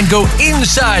agents and go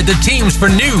inside the teams for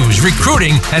news,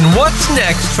 recruiting, and what's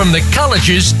next from the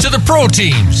colleges to the pro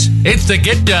teams. It's the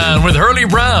Get Down with Hurley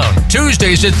Brown.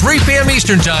 Tuesdays at 3 p.m.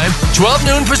 Eastern Time, 12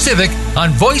 noon Pacific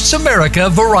on Voice America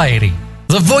Variety.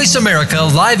 The Voice America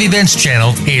Live Events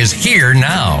channel is here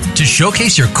now to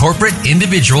showcase your corporate,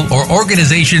 individual, or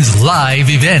organization's live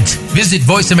event. Visit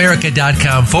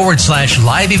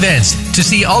voiceamerica.com/live events to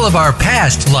see all of our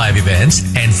past live events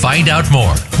and find out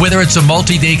more. Whether it's a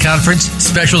multi-day conference,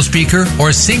 special speaker,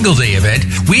 or single-day event,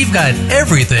 we've got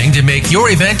everything to make your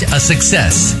event a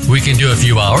success. We can do a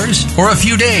few hours or a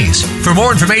few days. For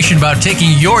more information about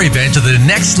taking your event to the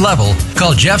next level,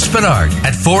 call Jeff Spinard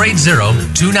at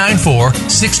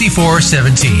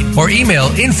 480-294-6417 or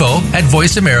email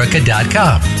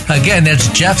info@voiceamerica.com. Again, that's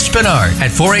Jeff Spinard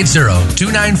at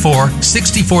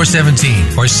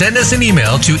 480-294-6417 or send us an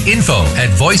email to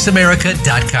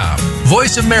info@voiceamerica.com.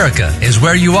 Voice America is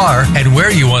where you are and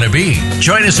where you want to be.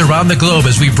 Join us around the globe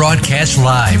as we broadcast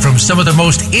live from some of the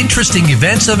most interesting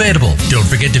events available. Don't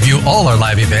forget to view all our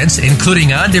live events,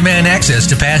 including on-demand access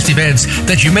to past events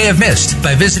that you may have missed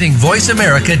by visiting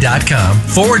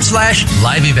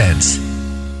voiceamerica.com/live events.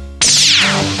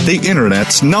 The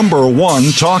Internet's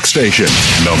 #1 talk station.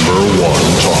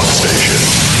 #1 talk station.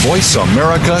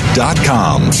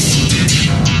 VoiceAmerica.com.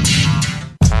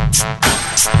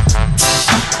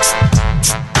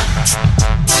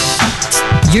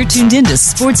 You're tuned in to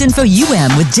Sports Info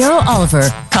U.M. with Daryl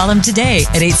Oliver. Call him today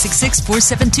at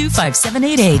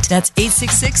 866-472-5788. That's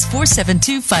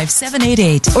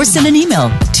 866-472-5788. Or send an email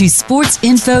to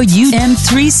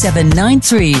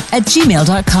sportsinfoum3793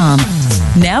 @gmail.com.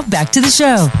 Now back to the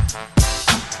show.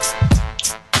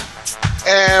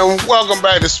 And welcome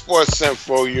back to Sports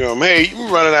Info U.M. Hey, we're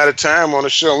running out of time on the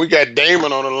show. We got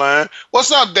Damon on the line.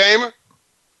 What's up, Damon?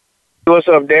 What's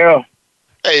up, Daryl?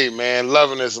 Hey, man,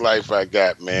 loving this life I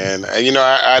got, man. You know,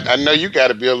 I know you got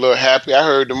to be a little happy. I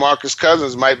heard DeMarcus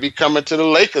Cousins might be coming to the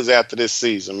Lakers after this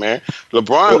season, man.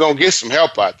 LeBron going to get some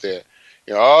help out there.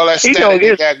 You know, all that stuff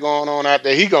he got going on out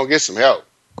there, he going to get some help.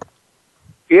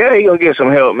 Yeah, he going to get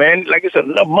some help, man. Like I said,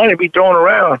 enough money be thrown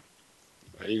around.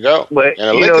 There you go. But, and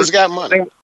the Lakers got money.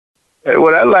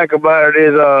 What I like about it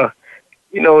is,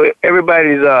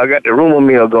 everybody's got the rumor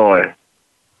mill going.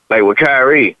 Like with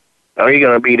Kyrie. Oh, he's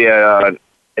going to be there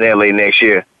in L.A. next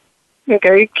year.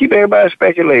 Okay, keep everybody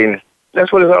speculating.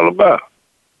 That's what it's all about.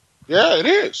 Yeah, it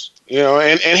is. You know,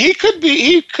 and he could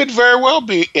very well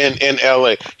be in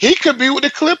L.A. He could be with the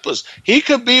Clippers. He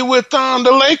could be with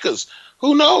the Lakers.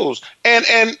 Who knows? And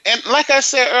like I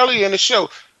said earlier in the show,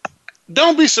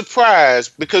 don't be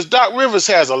surprised because Doc Rivers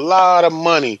has a lot of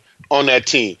money on that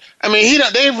team. I mean,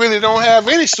 they really don't have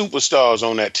any superstars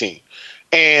on that team.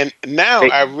 And now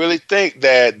I really think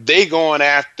that they going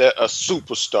after a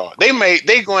superstar.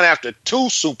 They going after two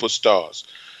superstars.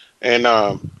 And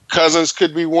Cousins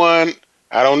could be one.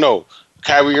 I don't know.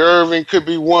 Kyrie Irving could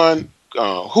be one.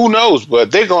 Who knows?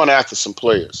 But they're going after some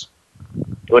players.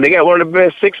 Well, they got one of the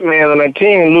best six men on that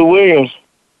team, Lou Williams.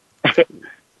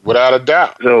 Without a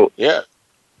doubt. So yeah.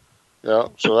 Yeah.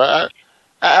 So I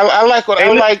like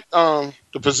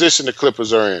the position the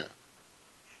Clippers are in.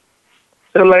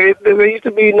 So like they used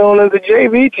to be known as the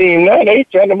JV team. Now they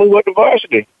trying to move up to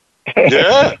varsity.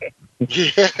 Yeah.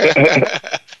 Yeah,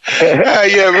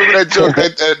 remember that joke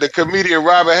that the comedian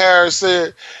Robert Harris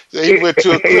said that he went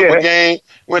to a Clipper game,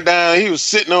 went down, he was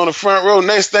sitting on the front row.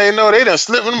 Next thing you know, they done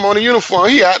slipped him on the uniform.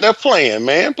 He out there playing,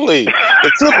 man, please.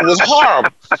 The Clipper was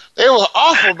horrible. They were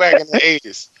awful back in the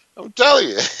 80s. I'm telling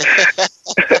you.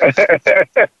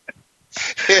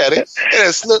 Yeah, they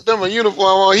done slipped him a uniform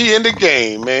on. He in the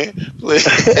game, man.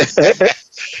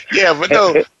 Yeah, but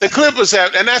no, the Clippers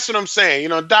have, and that's what I'm saying. You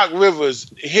know, Doc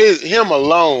Rivers, him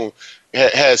alone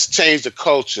has changed the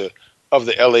culture of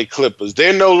the LA Clippers.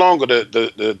 They're no longer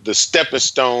the stepping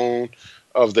stone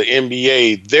of the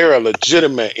NBA. They're a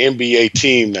legitimate NBA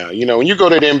team now. You know, when you go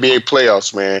to the NBA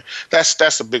playoffs, man,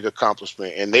 that's a big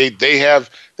accomplishment, and they have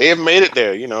made it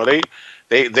there. You know,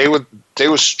 they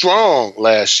were strong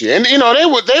last year, and you know they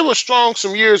were strong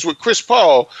some years with Chris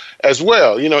Paul as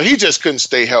well. You know, he just couldn't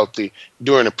stay healthy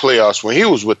during the playoffs when he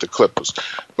was with the Clippers.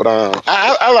 But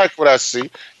I like what I see.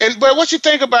 But what you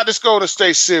think about this Golden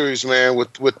State series, man,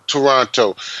 with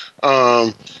Toronto?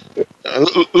 Look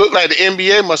like the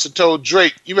NBA must have told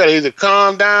Drake, you better either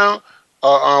calm down,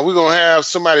 or we're gonna have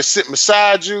somebody sitting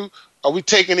beside you, or we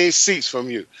taking these seats from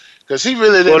you, because he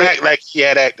really didn't act like he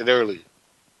had acted earlier.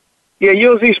 Yeah,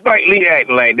 you'll see Spike Lee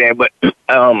acting like that, but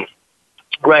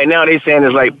right now they saying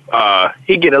it's like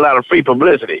he get a lot of free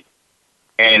publicity,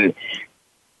 and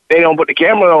they don't put the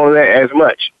camera on that as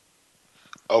much.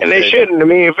 Okay. And they shouldn't. I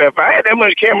mean, if I had that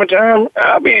much camera time,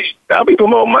 I'll be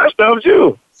promoting my stuff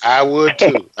too. I would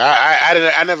too.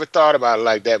 I never thought about it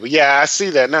like that, but yeah, I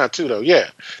see that now too, though. Yeah,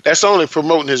 that's only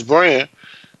promoting his brand.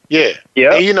 Yeah.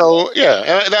 Yeah. And, you know,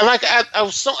 yeah. And like I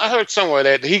heard somewhere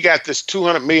that he got this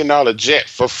 $200 million jet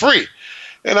for free.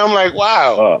 And I'm like,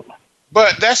 wow.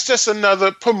 But that's just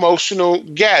another promotional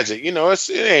gadget. You know, it's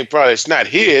not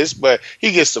his, but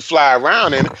he gets to fly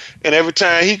around in it. And every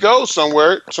time he goes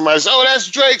somewhere, somebody says, oh, that's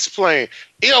Drake's plane.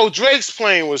 You know, Drake's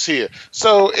plane was here.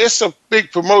 So it's a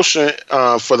big promotion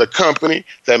for the company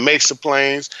that makes the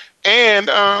planes and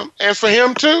for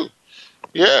him too.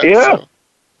 Yeah. Yeah. So.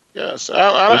 Yes,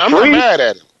 I'm not mad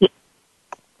at him.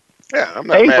 Yeah, I'm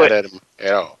not mad at him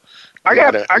at all. I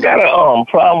got a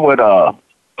problem with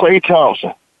Klay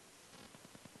Thompson.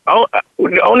 On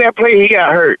that play, he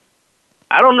got hurt.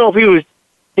 I don't know if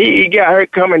he got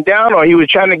hurt coming down or he was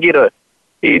trying to get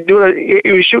he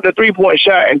was shooting a 3-point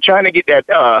shot and trying to get that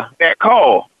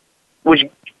call, which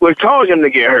caused him to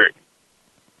get hurt.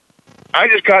 I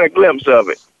just caught a glimpse of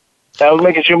it. I was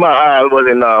making sure my eyes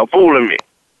wasn't fooling me.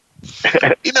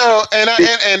 You know, and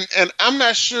I'm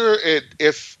not sure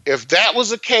if that was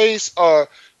the case or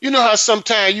you know how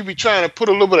sometimes you be trying to put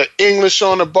a little bit of English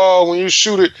on the ball when you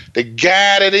shoot it to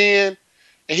guide it in,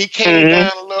 and he came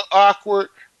down a little awkward.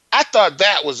 I thought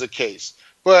that was the case.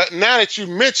 But now that you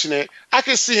mention it, I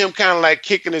can see him kind of like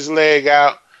kicking his leg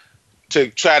out to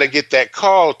try to get that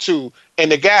call too.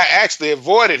 And the guy actually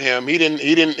avoided him. He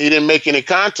didn't make any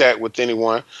contact with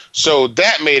anyone. So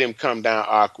that made him come down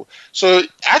awkward. So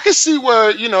I can see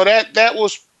where,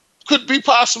 that could be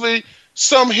possibly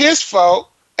some his fault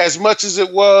as much as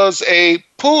it was a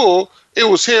pull. It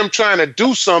was him trying to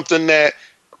do something that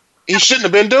he shouldn't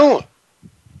have been doing.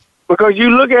 Because you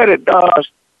look at it,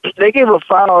 they gave a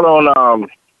foul on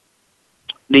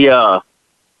the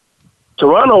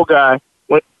Toronto guy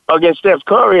against Steph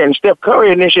Curry, and Steph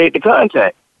Curry initiated the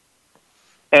contact.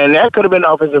 And that could have been an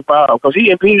offensive foul because he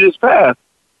impeded his path,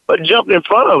 but jumped in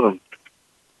front of him.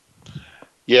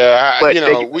 Yeah, they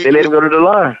let him go to the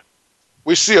line.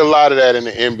 We see a lot of that in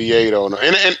the NBA, though,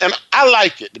 and I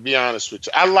like it, to be honest with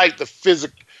you. I like the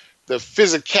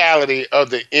physicality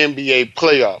of the NBA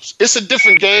playoffs. It's a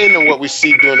different game than what we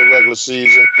see during the regular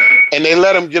season, and they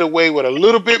let them get away with a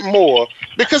little bit more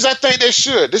because I think they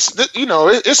should. This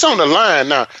it's on the line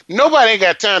now. Nobody ain't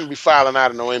got time to be filing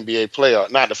out of no NBA playoff,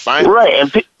 not the final. Right,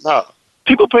 and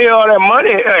people pay all that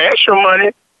money, extra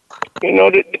money,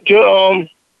 to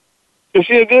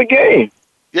see a good game.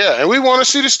 Yeah, and we want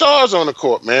to see the stars on the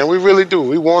court, man. We really do.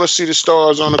 We want to see the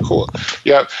stars on the court.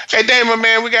 Yeah. Hey, Damon,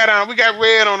 man, we got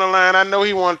Red on the line. I know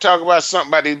he want to talk about something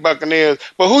about these Buccaneers,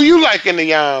 but who you like in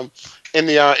the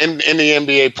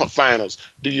NBA Finals?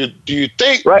 Do you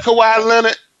think Kawhi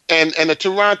Leonard and the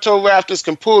Toronto Raptors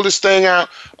can pull this thing out,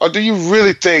 or do you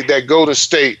really think that Golden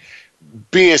State,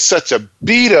 being such a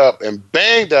beat up and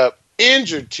banged up,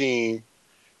 injured team,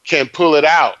 can pull it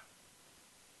out?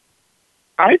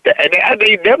 I think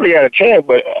he definitely got a chance,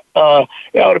 but it all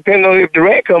depends on if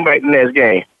Durant come back the next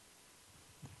game.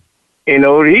 He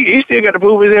still got to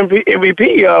prove his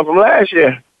MVP from last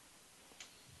year,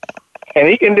 and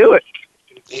he can do it.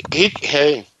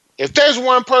 Hey, if there's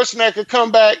one person that could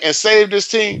come back and save this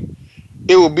team,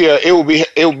 it will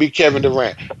be Kevin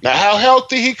Durant. Now, how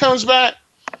healthy he comes back,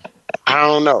 I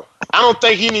don't know. I don't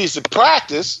think he needs to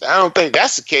practice. I don't think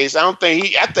that's the case. I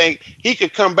think he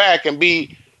could come back and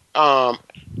be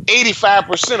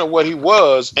 85% of what he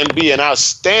was and be an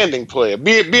outstanding player,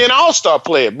 be an all-star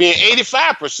player, being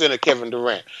 85% of Kevin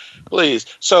Durant, please.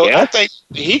 So I think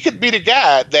he could be the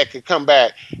guy that could come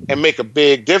back and make a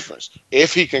big difference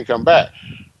if he can come back.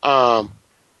 I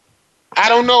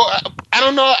don't know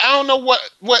what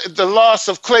the loss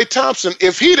of Klay Thompson,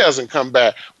 if he doesn't come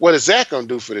back, what is that going to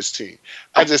do for this team?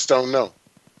 I just don't know.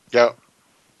 Yep.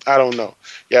 I don't know.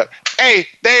 Yep. Hey,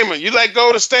 Damon, you like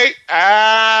Golden State?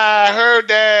 I heard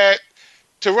that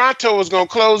Toronto was going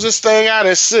to close this thing out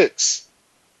at 6.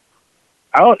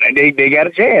 They got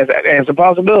a chance. It's a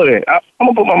possibility. I'm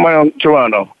going to put my money on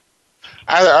Toronto.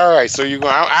 All right, so you're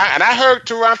going. And I heard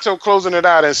Toronto closing it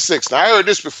out at 6. Now, I heard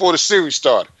this before the series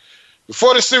started.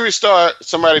 Before the series started,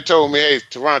 somebody told me, "Hey,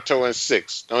 Toronto in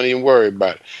 6. Don't even worry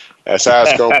about it. That's how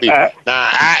it's going to be." Now,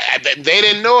 they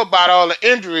didn't know about all the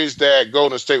injuries that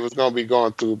Golden State was going to be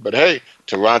going through, but hey,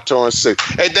 Toronto in 6.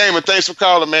 Hey, Damon, thanks for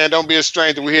calling, man. Don't be a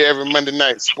stranger. We're here every Monday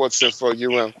night. Sports Info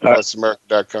U.M.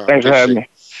 VoiceAmerica.com. Thanks for having me.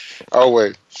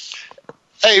 Always.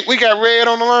 Hey, we got Red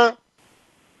on the line.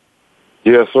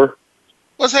 Yes, sir.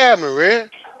 What's happening, Red?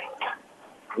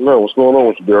 No, what's going on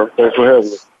with you, Daryl? Thanks for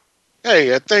having me.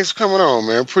 Hey, thanks for coming on,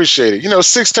 man. Appreciate it.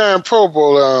 6-time Pro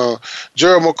Bowl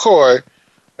Gerald McCoy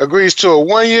agrees to a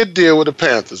 1-year deal with the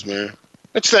Panthers, man.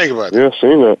 What you think about that? Yeah,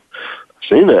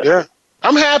 seen that. Yeah,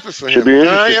 I'm happy for him. Should be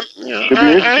interesting.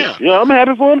 I am. Yeah, I'm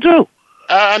happy for him too.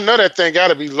 I know that thing got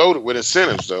to be loaded with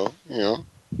incentives, though. Yeah,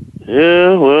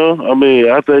 well, I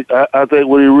mean, I think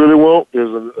what he really wants is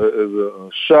a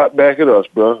shot back at us,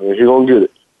 bro, and he gonna get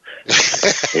it.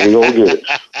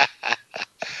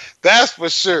 That's for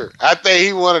sure. I think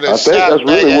he wanted a shot. I think that's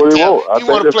really what he wants. He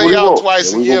want to play y'all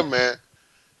twice a year, man.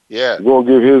 Yeah. We're going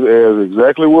to give his ass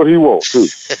exactly what he wants, too.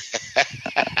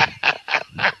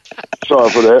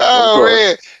 Sorry for that. Oh,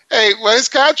 man. Hey, well, his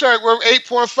contract worth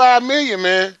 $8.5 million,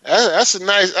 man. That's a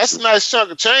nice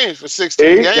chunk of change for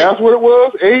 16 games. That's what it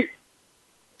was?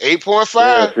 8.5. Yeah,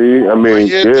 see, I mean,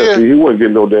 he wasn't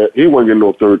getting no that. He wasn't getting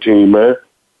no 13, man.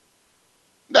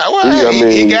 Nah, well,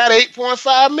 he got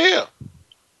 $8.5 million.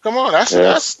 Come on, that's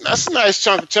a nice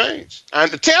chunk of change.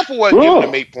 And the Tampa wasn't giving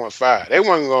him 8.5. They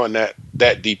wasn't going that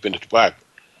deep into the pocket.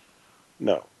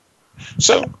 No.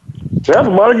 So Tampa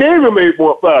might have gave him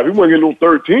 8.5. He wasn't getting no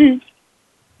 13.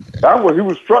 That's what he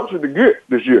was structured to get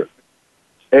this year.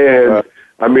 And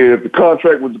I mean, if the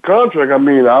contract was the contract, I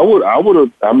mean, I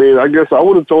guess I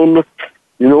would have told him to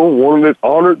wanted it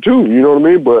honored too. You know what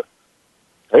I mean? But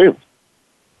hey,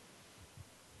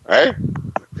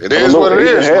 it is what it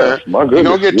is, man. My goodness,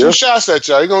 you're gonna get 2 shots at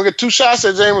y'all. You're gonna get 2 shots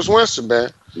at Jameis Winston,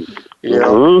 man. You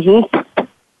know? Mm-hmm.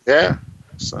 Yeah.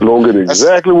 So, you're gonna get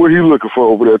exactly what he's looking for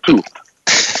over there too.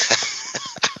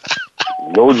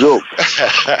 No joke.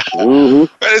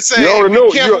 Mm-hmm. But say, you already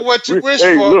know. Be careful what you wish for.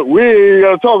 Hey, look, we ain't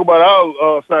gotta talk about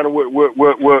our signing with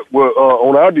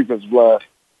on our defensive line.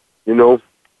 You know,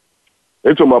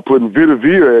 they talking about putting Vita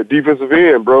Vea at defensive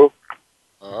end, bro,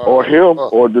 or him,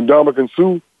 or Ndamukong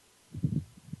Suh.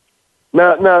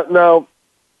 Now,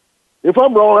 if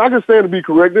I'm wrong, I can stand to be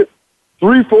corrected.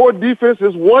 3-4 defense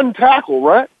is 1 tackle,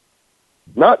 right?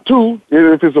 Not 2.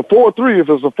 If it's a 4-3, if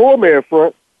it's a 4-man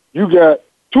front, you got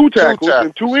 2 tackles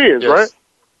and 2 ends, yes. right?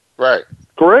 Right.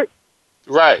 Correct?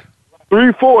 Right.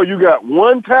 3-4, you got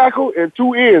 1 tackle and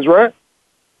 2 ends, right?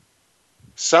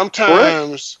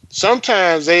 Sometimes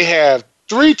they have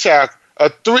 3 tackles.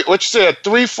 What you said?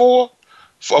 3-4, a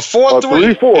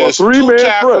 4-3. 3-4, is 3-man 2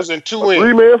 tackles front. and 2 ends.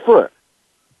 ends. 3-man front.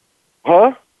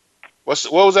 Huh? What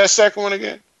was that second one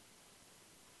again?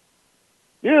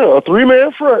 Yeah, a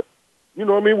 3-man front. You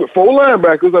know what I mean? With 4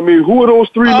 linebackers. I mean, who are those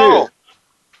 3 men?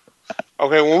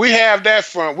 Okay, when we have that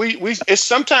front, it's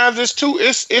sometimes it's 2.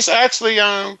 It's actually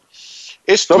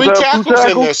it's sometimes 3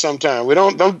 tackles in there. Sometimes we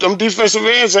don't. Them defensive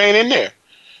ends ain't in there.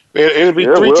 It'll be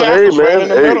 3 tackles right in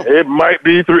the middle. It might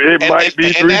be 3. It might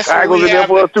be 3 tackles in there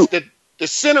for us too. The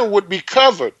center would be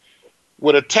covered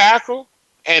with a tackle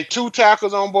and 2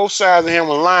 tackles on both sides of him,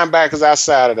 and linebackers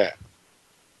outside of that.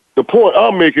 The point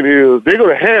I'm making is they're going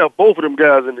to have both of them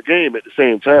guys in the game at the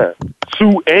same time,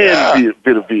 Suh and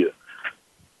Vita Vea.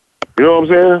 You know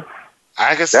what I'm saying?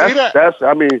 I can see that.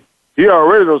 I mean, he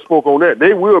already done spoke on that.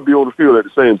 They will be on the field at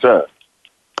the same time.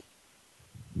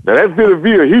 Now, that's Vita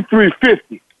Vea. He's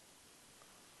 350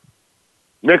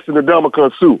 next to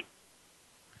Ndamukong Suh.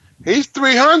 He's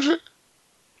 300?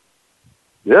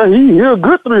 Yeah, he a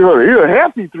good 300. He a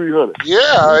hefty 300.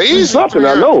 Yeah, he's something,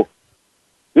 I know.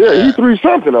 Yeah, he's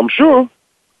 3-something, I'm sure.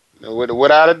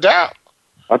 Without a doubt.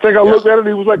 I think I looked at it,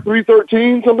 he was like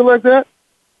 313, something like that.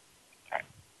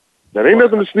 That ain't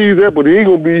nothing to sneeze at, but he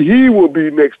will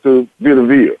be next to Vita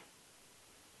Vea.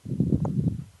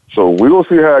 So we're going to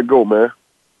see how it go, man.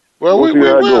 Well, we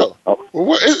will.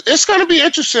 It's going to be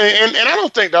interesting, and I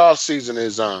don't think the offseason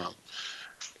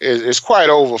is quite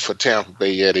over for Tampa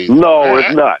Bay yet either. No,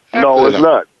 it's not. No, it's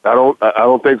not. I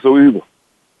don't think so either.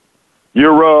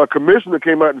 Your commissioner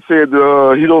came out and said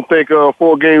he don't think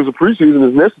 4 games of preseason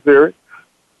is necessary.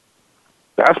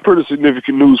 That's pretty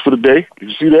significant news for the day. Did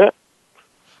you see that?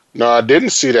 No, I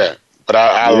didn't see that, but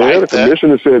I like that.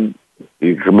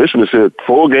 The commissioner said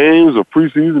 4 games of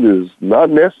preseason is not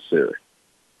necessary.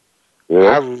 Yeah.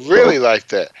 I really like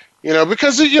that.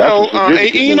 Because, and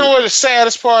you know what the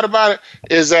saddest part about it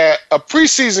is that a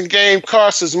preseason game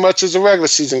costs as much as a regular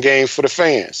season game for the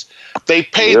fans. They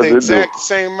pay the exact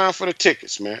same amount for the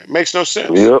tickets, man. It makes no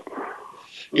sense. Yep.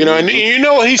 And you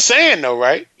know what he's saying, though,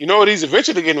 right? You know what he's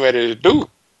eventually getting ready to do?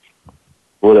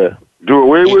 What? Do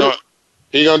away with it?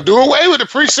 He's going to do away with the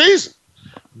preseason.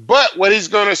 But what he's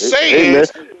going to say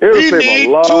is, we need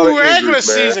 2 regular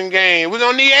season games. We're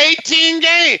going to need 18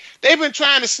 games. They've been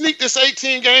trying to sneak this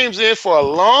 18 games in for a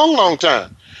long, long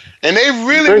time. And they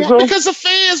really want, because the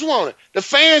fans want it. The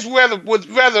fans would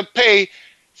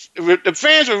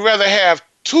rather have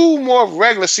 2 more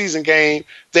regular season games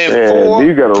than 4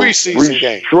 preseason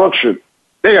games.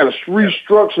 They got to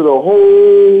restructure the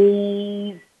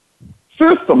whole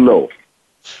system, though.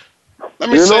 Let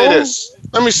me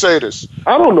say this.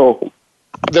 I don't know.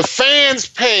 The fans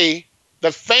pay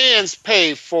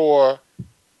for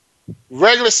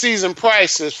regular season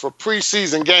prices for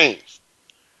preseason games.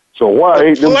 So why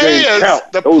ain't them games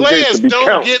count? The players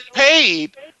don't get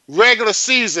paid regular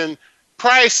season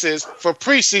prices for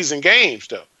preseason games,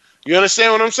 though. You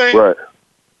understand what I'm saying? Right.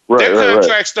 Their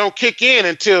contracts don't kick in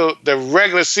until the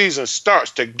regular season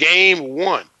starts, to game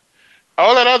 1.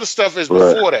 All that other stuff is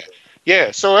before that.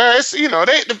 Yeah, so it's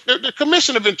the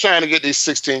commission have been trying to get these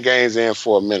 16 games in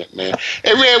for a minute, man.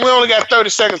 Hey, Red, we only got 30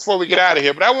 seconds before we get out of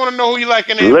here, but I want to know who you like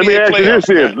in the NBA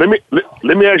playoffs.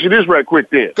 Let me ask you this right quick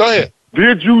then. Go ahead.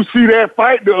 Did you see that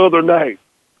fight the other night?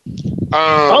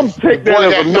 I'm taking that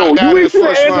as a no. You ain't see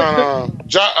that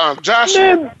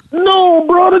Joshua. Man, no,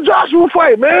 bro, the Joshua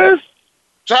fight, man.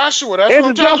 Joshua, that's what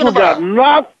I'm talking about.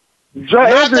 Anthony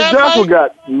Joshua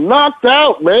got knocked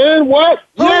out, man. What?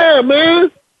 Who? Yeah,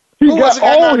 man. He got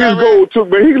all his gold took,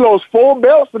 but he lost 4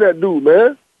 belts to that dude,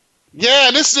 man. Yeah,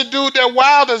 this is a dude that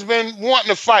Wilder's been wanting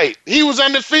to fight. He was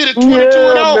undefeated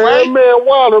 22-0, right? Man,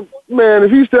 Wilder. Man,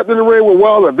 if he stepped in the ring with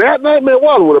Wilder that night, man,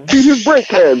 Wilder would have beat his brake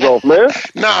pads off, man.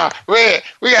 Nah, Red,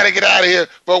 we got to get out of here.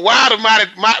 But Wilder might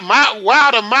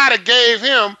have gave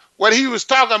him what he was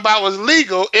talking about was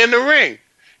legal in the ring.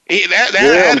 That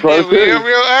had to be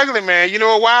real ugly, man. You know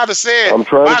what Wilder said? I'm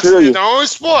trying to boxing tell you. is the only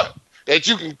sport that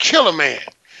you can kill a man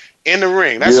in the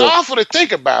ring. That's awful to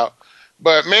think about.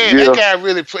 But, man, that guy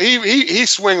really he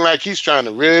swing like he's trying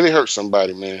to really hurt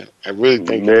somebody, man. I really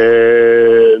think.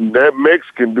 Man, that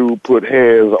Mexican dude put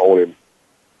hands on him.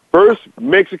 First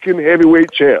Mexican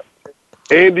heavyweight champ,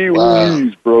 Andy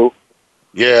Ruiz, bro.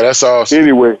 Yeah, that's awesome.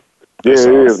 Anyway, it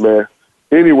is, man.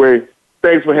 Anyway,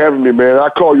 thanks for having me, man.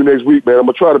 I'll call you next week, man. I'm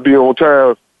going to try to be on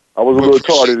time. I was a little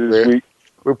tardy this week.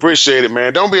 We appreciate it,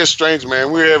 man. Don't be a stranger,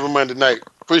 man. We're here every Monday night.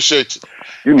 Appreciate you.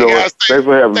 You know it. Thanks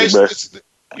for having me, man.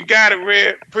 You got it,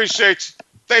 Red. Appreciate you.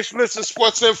 Thanks for listening to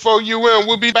Sports Info U.M.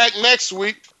 We'll be back next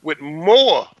week with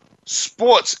more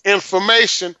sports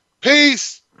information.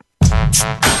 Peace.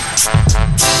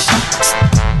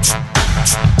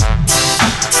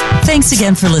 Thanks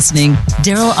again for listening.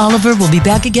 Daryl Oliver will be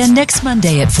back again next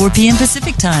Monday at 4 p.m.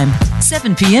 Pacific Time,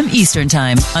 7 p.m. Eastern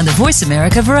Time on the Voice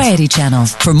America Variety Channel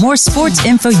for more Sports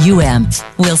Info UM.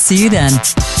 We'll see you then.